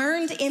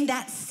learned in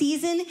that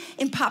season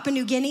in Papua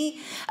New Guinea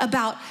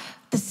about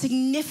the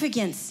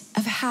significance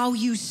of how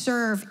you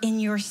serve in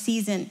your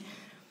season?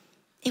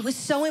 It was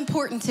so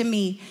important to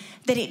me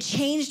that it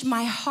changed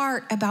my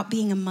heart about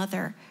being a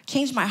mother,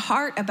 changed my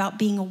heart about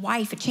being a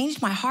wife. It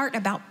changed my heart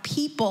about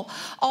people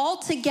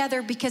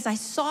altogether, because I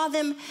saw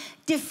them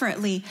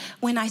differently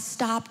when I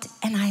stopped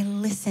and I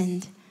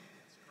listened.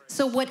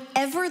 So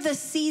whatever the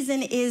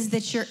season is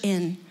that you're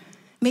in,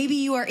 Maybe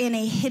you are in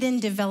a hidden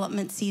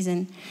development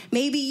season.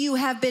 Maybe you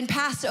have been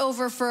passed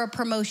over for a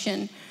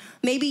promotion.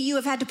 Maybe you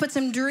have had to put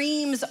some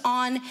dreams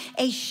on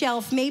a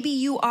shelf. Maybe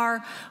you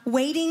are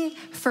waiting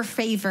for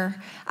favor.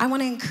 I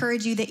want to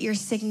encourage you that your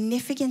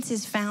significance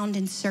is found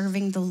in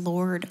serving the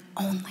Lord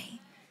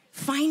only.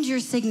 Find your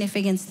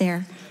significance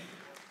there.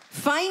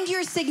 Find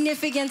your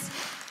significance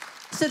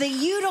so that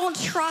you don't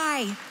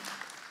try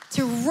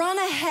to run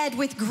ahead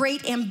with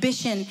great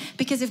ambition,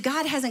 because if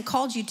God hasn't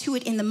called you to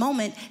it in the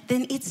moment,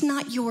 then it's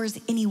not yours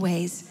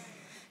anyways.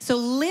 So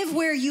live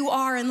where you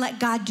are and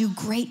let God do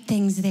great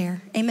things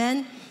there.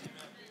 Amen.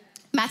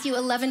 Matthew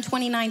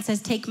 11:29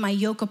 says, take my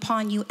yoke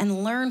upon you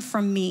and learn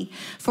from me,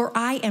 for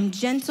I am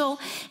gentle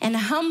and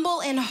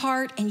humble in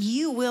heart, and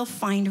you will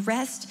find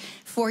rest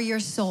for your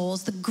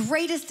souls. The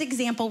greatest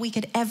example we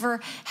could ever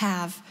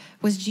have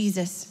was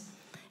Jesus.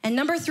 And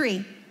number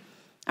 3,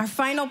 our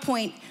final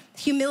point,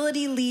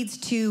 humility leads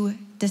to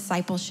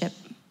discipleship.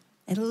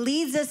 It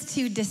leads us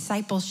to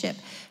discipleship.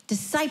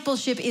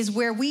 Discipleship is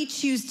where we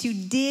choose to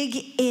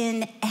dig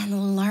in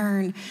and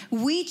learn.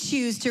 We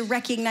choose to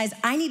recognize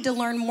I need to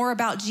learn more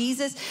about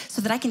Jesus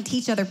so that I can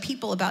teach other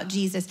people about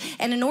Jesus.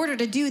 And in order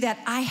to do that,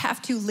 I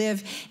have to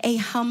live a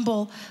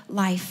humble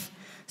life.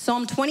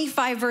 Psalm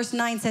 25 verse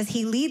 9 says,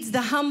 he leads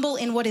the humble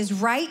in what is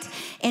right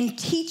and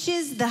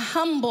teaches the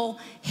humble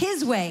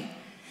his way.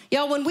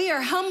 Y'all, when we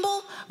are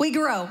humble, we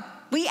grow.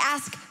 We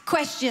ask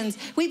questions.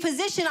 We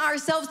position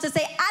ourselves to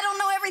say, I don't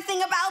know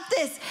everything about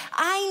this.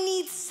 I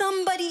need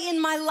somebody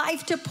in my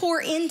life to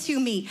pour into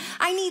me.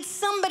 I need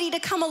somebody to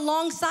come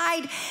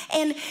alongside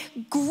and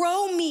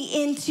grow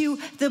me into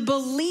the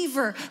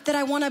believer that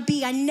I want to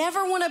be. I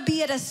never want to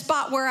be at a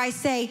spot where I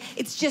say,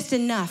 it's just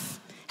enough.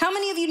 How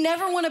many of you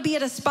never want to be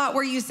at a spot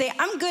where you say,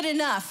 I'm good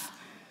enough?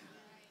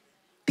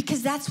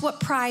 Because that's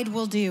what pride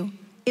will do.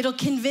 It'll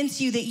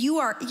convince you that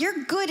you're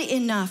good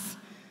enough.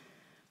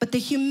 But the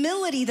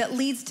humility that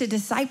leads to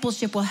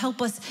discipleship will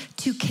help us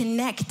to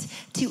connect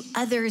to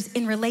others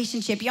in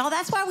relationship. Y'all,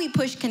 that's why we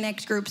push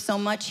connect groups so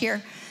much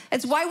here.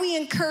 It's why we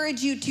encourage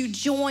you to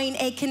join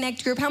a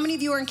connect group. How many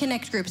of you are in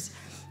connect groups?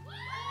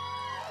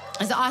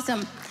 That's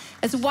awesome.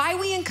 That's why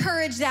we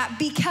encourage that,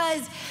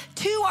 because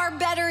 2 are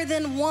better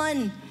than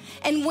 1.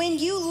 And when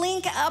you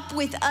link up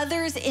with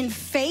others in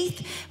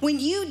faith,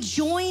 when you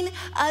join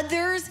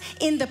others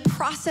in the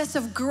process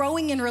of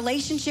growing in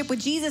relationship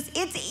with Jesus,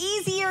 it's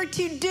easier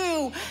to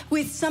do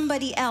with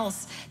somebody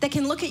else that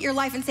can look at your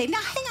life and say, now,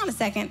 hang on a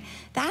second.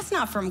 That's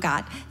not from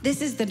God.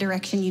 This is the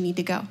direction you need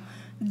to go.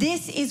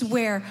 This is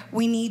where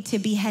we need to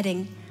be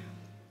heading.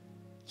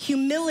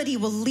 Humility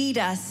will lead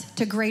us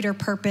to greater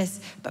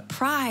purpose, but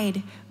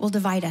pride will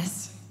divide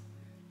us.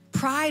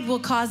 Pride will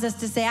cause us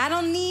to say, I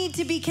don't need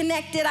to be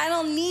connected. I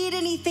don't need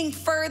anything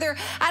further.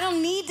 I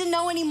don't need to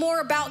know any more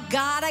about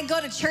God. I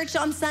go to church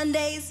on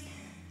Sundays.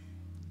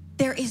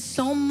 There is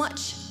so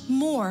much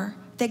more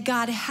that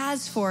God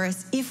has for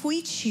us if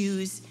we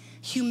choose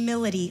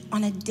humility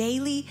on a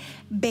daily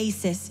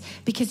basis,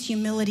 because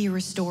humility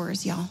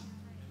restores, y'all.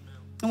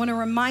 I want to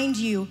remind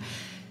you,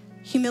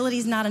 humility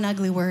is not an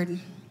ugly word.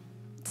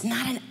 It's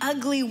not an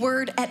ugly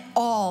word at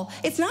all.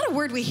 It's not a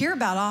word we hear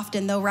about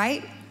often though,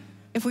 right?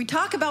 If we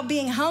talk about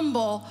being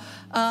humble,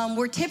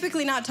 we're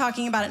typically not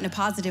talking about it in a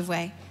positive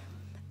way.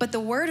 But the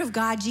word of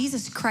God,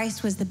 Jesus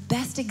Christ, was the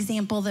best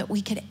example that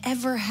we could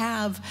ever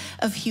have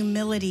of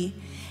humility.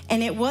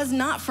 And it was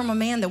not from a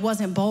man that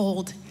wasn't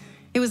bold.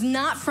 It was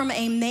not from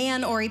a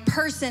man or a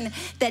person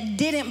that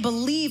didn't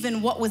believe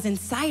in what was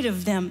inside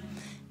of them.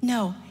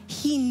 No,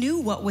 he knew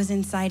what was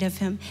inside of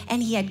him,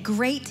 and he had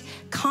great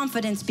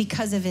confidence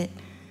because of it.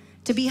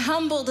 To be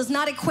humble does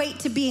not equate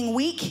to being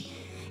weak.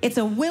 It's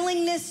a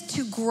willingness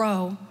to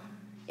grow.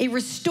 It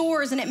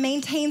restores and it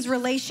maintains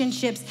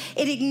relationships.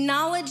 It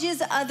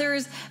acknowledges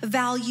others'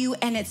 value,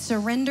 and it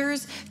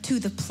surrenders to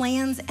the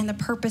plans and the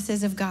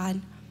purposes of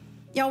God.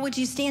 Y'all, would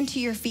you stand to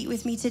your feet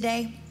with me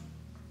today?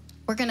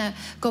 We're gonna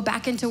go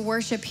back into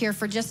worship here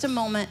for just a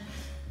moment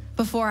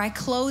before I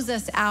close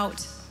us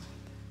out.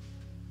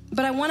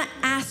 But I wanna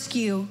ask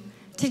you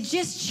to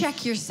just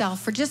check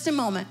yourself for just a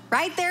moment.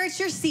 Right there at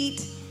your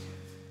seat,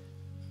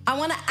 I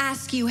wanna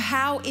ask you,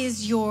 how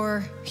is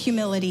your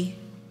humility?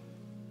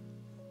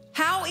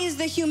 How is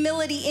the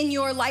humility in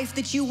your life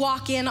that you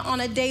walk in on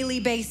a daily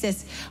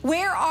basis?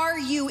 Where are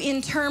you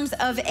in terms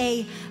of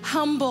a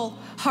humble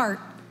heart?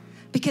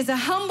 Because a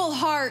humble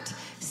heart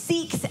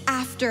seeks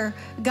after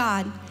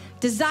God,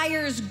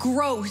 desires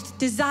growth,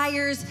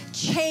 desires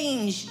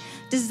change,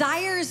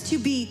 desires to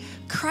be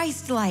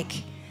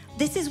Christ-like.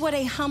 This is what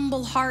a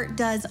humble heart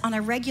does on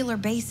a regular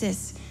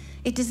basis.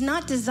 It does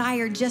not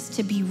desire just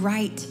to be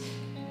right.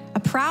 A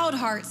proud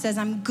heart says,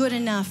 I'm good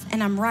enough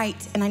and I'm right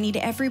and I need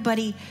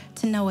everybody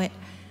to know it.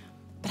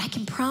 But I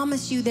can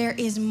promise you there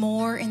is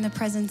more in the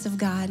presence of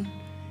God.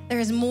 There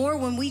is more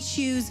when we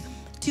choose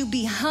to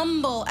be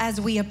humble as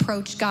we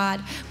approach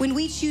God, when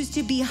we choose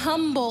to be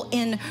humble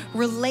in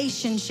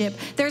relationship.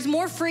 There's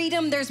more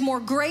freedom, there's more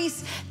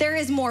grace, there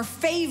is more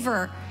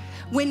favor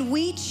when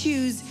we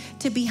choose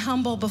to be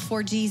humble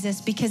before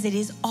Jesus, because it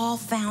is all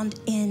found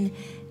in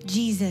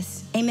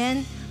Jesus.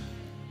 Amen.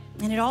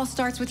 And it all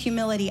starts with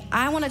humility.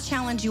 I want to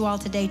challenge you all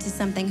today to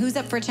something. Who's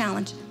up for a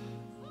challenge?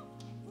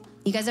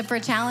 You guys up for a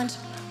challenge?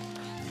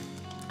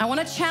 I want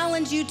to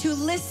challenge you to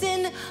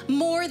listen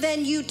more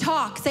than you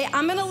talk. Say,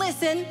 I'm going to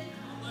listen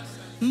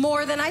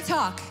more than I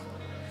talk.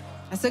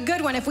 That's a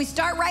good one. If we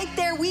start right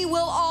there, we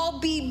will all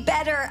be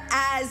better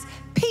as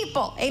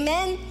people.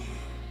 Amen?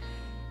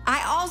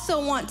 I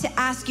also want to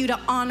ask you to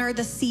honor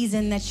the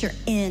season that you're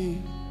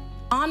in.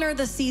 Honor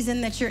the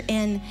season that you're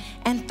in.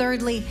 And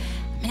thirdly,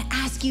 I'm going to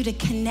ask you to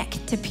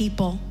connect to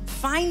people.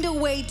 Find a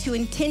way to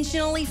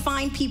intentionally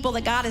find people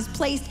that God has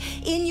placed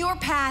in your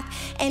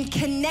path and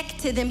connect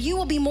to them. You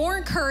will be more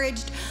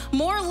encouraged,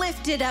 more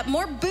lifted up,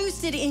 more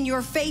boosted in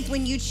your faith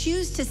when you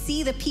choose to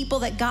see the people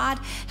that God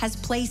has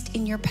placed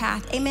in your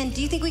path. Amen.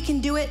 Do you think we can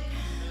do it?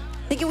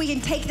 Think we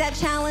can take that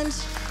challenge?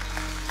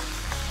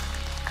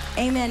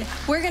 Amen.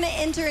 We're going to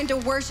enter into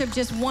worship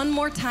just one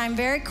more time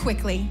very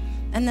quickly,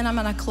 and then I'm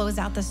going to close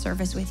out the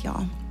service with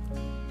y'all.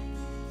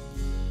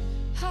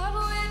 I've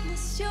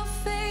witnessed your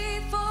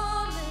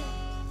faithfulness.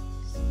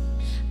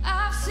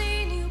 I've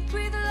seen you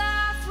breathe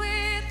life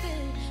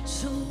within.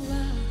 So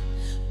I'll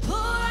pour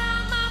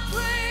out my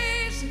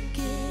praise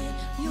again.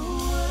 You're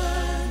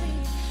worthy,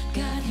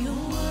 God, you're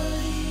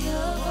worthy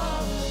of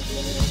all of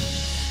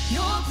it.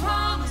 Your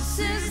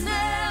promises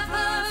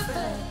never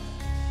fail.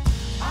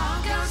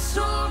 I've got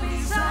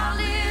stories I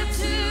live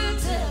to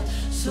tell.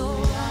 So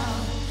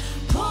I'll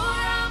pour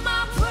out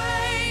my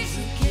praise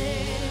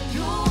again.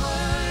 You're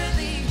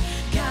worthy,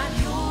 God,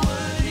 you're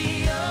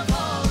worthy of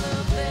all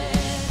of it.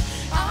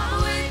 I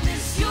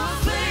witness your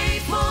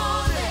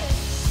faithfulness.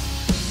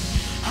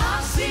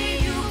 I've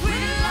seen you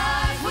bring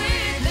life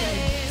with me.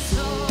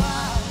 So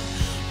I'll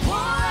pour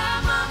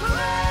out my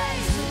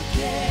praise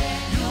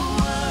again. You're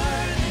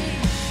worthy,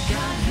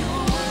 God,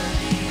 you're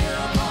worthy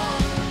of all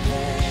of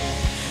it.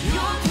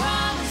 Your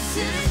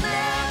promises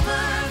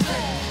never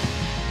fail.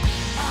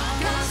 I've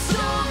got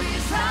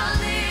stories I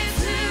live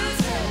to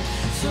tell.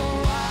 So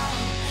I'll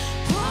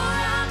pour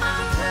out my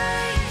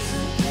praise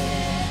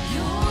again.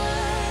 You're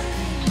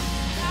worthy,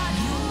 God,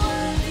 you're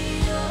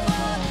worthy of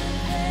all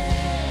of it.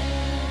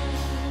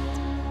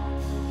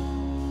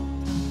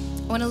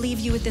 I want to leave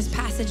you with this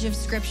passage of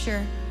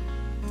scripture.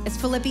 It's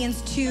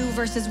Philippians 2,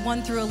 verses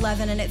 1 through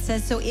 11, and it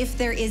says, so if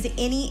there is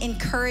any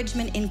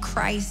encouragement in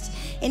Christ,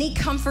 any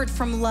comfort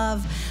from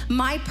love,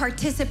 my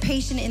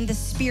participation in the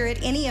Spirit,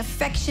 any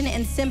affection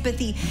and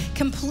sympathy,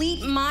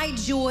 complete my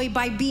joy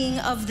by being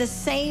of the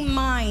same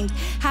mind,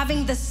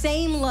 having the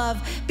same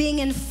love, being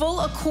in full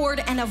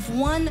accord and of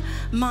one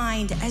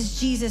mind as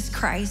Jesus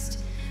Christ.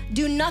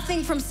 Do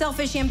nothing from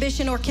selfish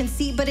ambition or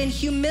conceit, but in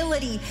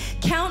humility,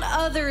 count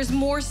others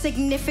more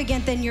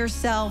significant than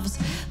yourselves.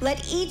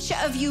 Let each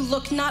of you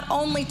look not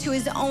only to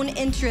his own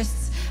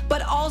interests,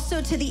 but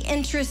also to the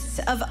interests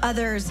of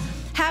others.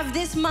 Have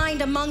this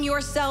mind among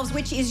yourselves,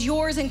 which is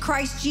yours in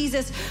Christ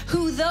Jesus,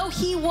 who though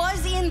he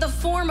was in the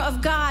form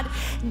of God,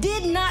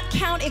 did not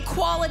count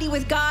equality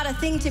with God a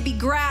thing to be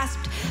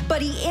grasped,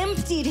 but he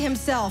emptied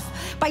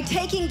himself by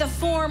taking the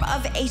form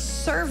of a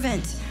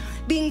servant.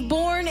 Being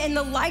born in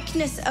the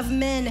likeness of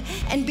men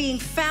and being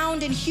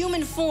found in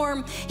human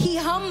form, he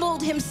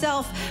humbled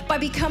himself by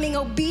becoming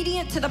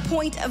obedient to the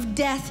point of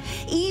death,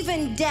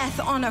 even death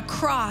on a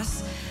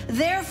cross.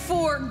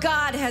 Therefore,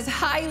 God has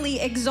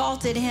highly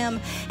exalted him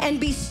and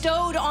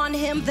bestowed on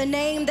him the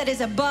name that is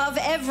above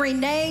every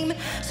name,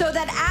 so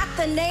that at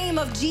the name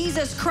of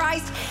Jesus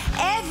Christ,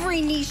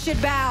 every knee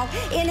should bow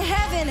in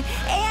heaven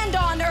and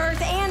on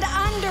earth and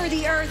under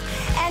the earth,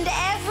 and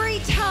every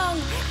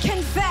tongue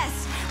confess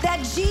that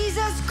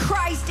Jesus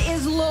Christ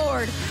is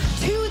Lord,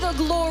 to the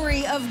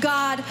glory of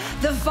God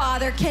the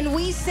Father. Can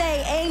we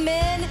say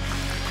amen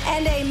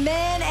and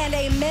amen and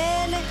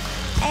amen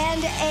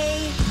and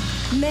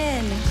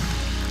amen?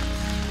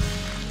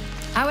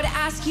 I would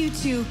ask you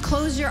to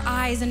close your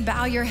eyes and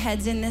bow your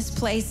heads in this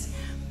place.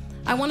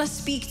 I want to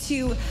speak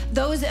to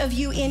those of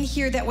you in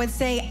here that would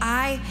say,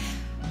 I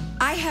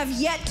have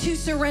yet to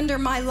surrender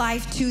my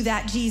life to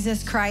that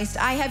Jesus Christ.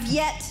 I have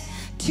yet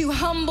to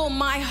humble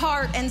my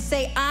heart and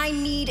say, I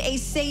need a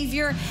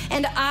Savior,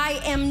 and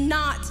I am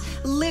not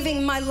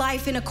living my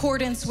life in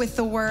accordance with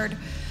the word.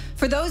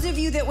 For those of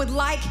you that would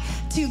like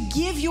to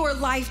give your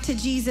life to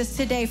Jesus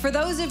today, for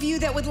those of you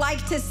that would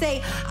like to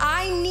say,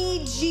 I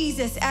need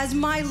Jesus as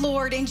my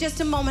Lord, in just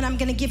a moment, I'm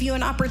gonna give you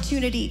an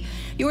opportunity.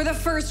 You're the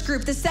first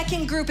group. The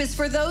second group is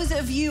for those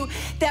of you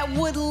that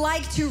would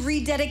like to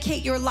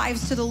rededicate your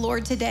lives to the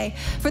Lord today.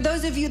 For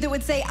those of you that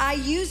would say, I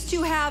used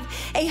to have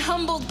a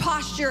humbled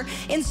posture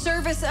in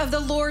service of the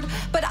Lord,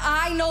 but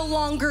I no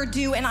longer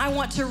do, and I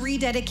want to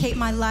rededicate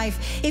my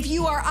life. If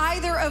you are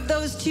either of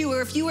those two,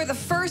 or if you are the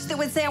first that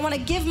would say, I want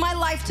to give my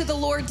life to the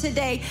Lord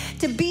today,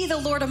 to be the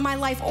Lord of my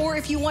life, or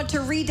if you want to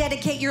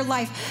rededicate your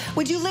life,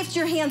 would you lift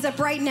your hands up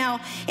right now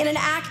in an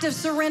act of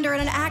surrender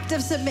and an act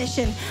of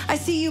submission? I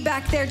see you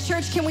back there.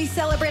 Church, can we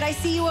celebrate? I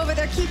see you over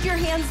there. Keep your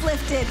hands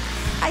lifted.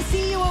 I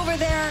see you over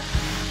there.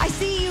 I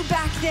see you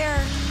back there.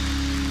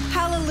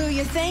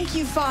 Hallelujah. Thank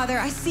you, Father.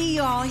 I see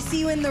you all. I see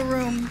you in the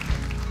room.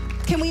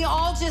 can we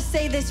all just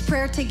say this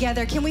prayer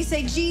together? Can we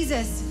say,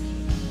 Jesus,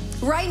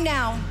 right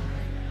now,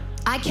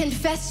 I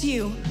confess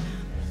you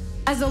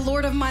as the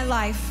Lord of my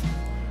life.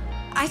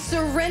 I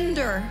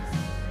surrender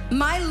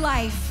my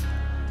life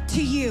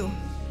to you.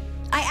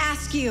 I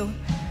ask you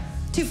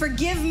to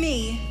forgive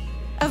me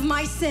of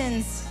my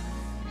sins.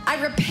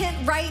 I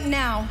repent right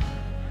now.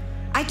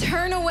 I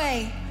turn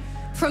away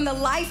from the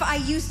life I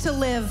used to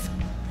live,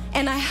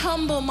 and I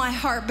humble my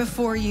heart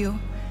before you.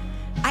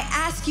 I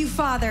ask you,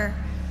 Father,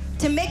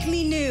 to make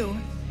me new,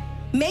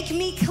 make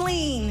me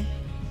clean.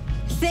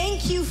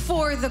 Thank you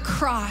for the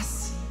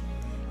cross.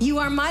 You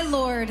are my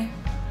Lord,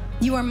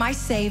 you are my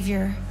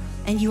Savior,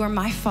 and you are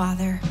my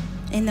Father.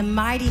 In the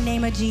mighty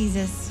name of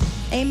Jesus,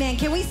 amen.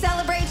 Can we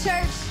celebrate,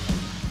 church?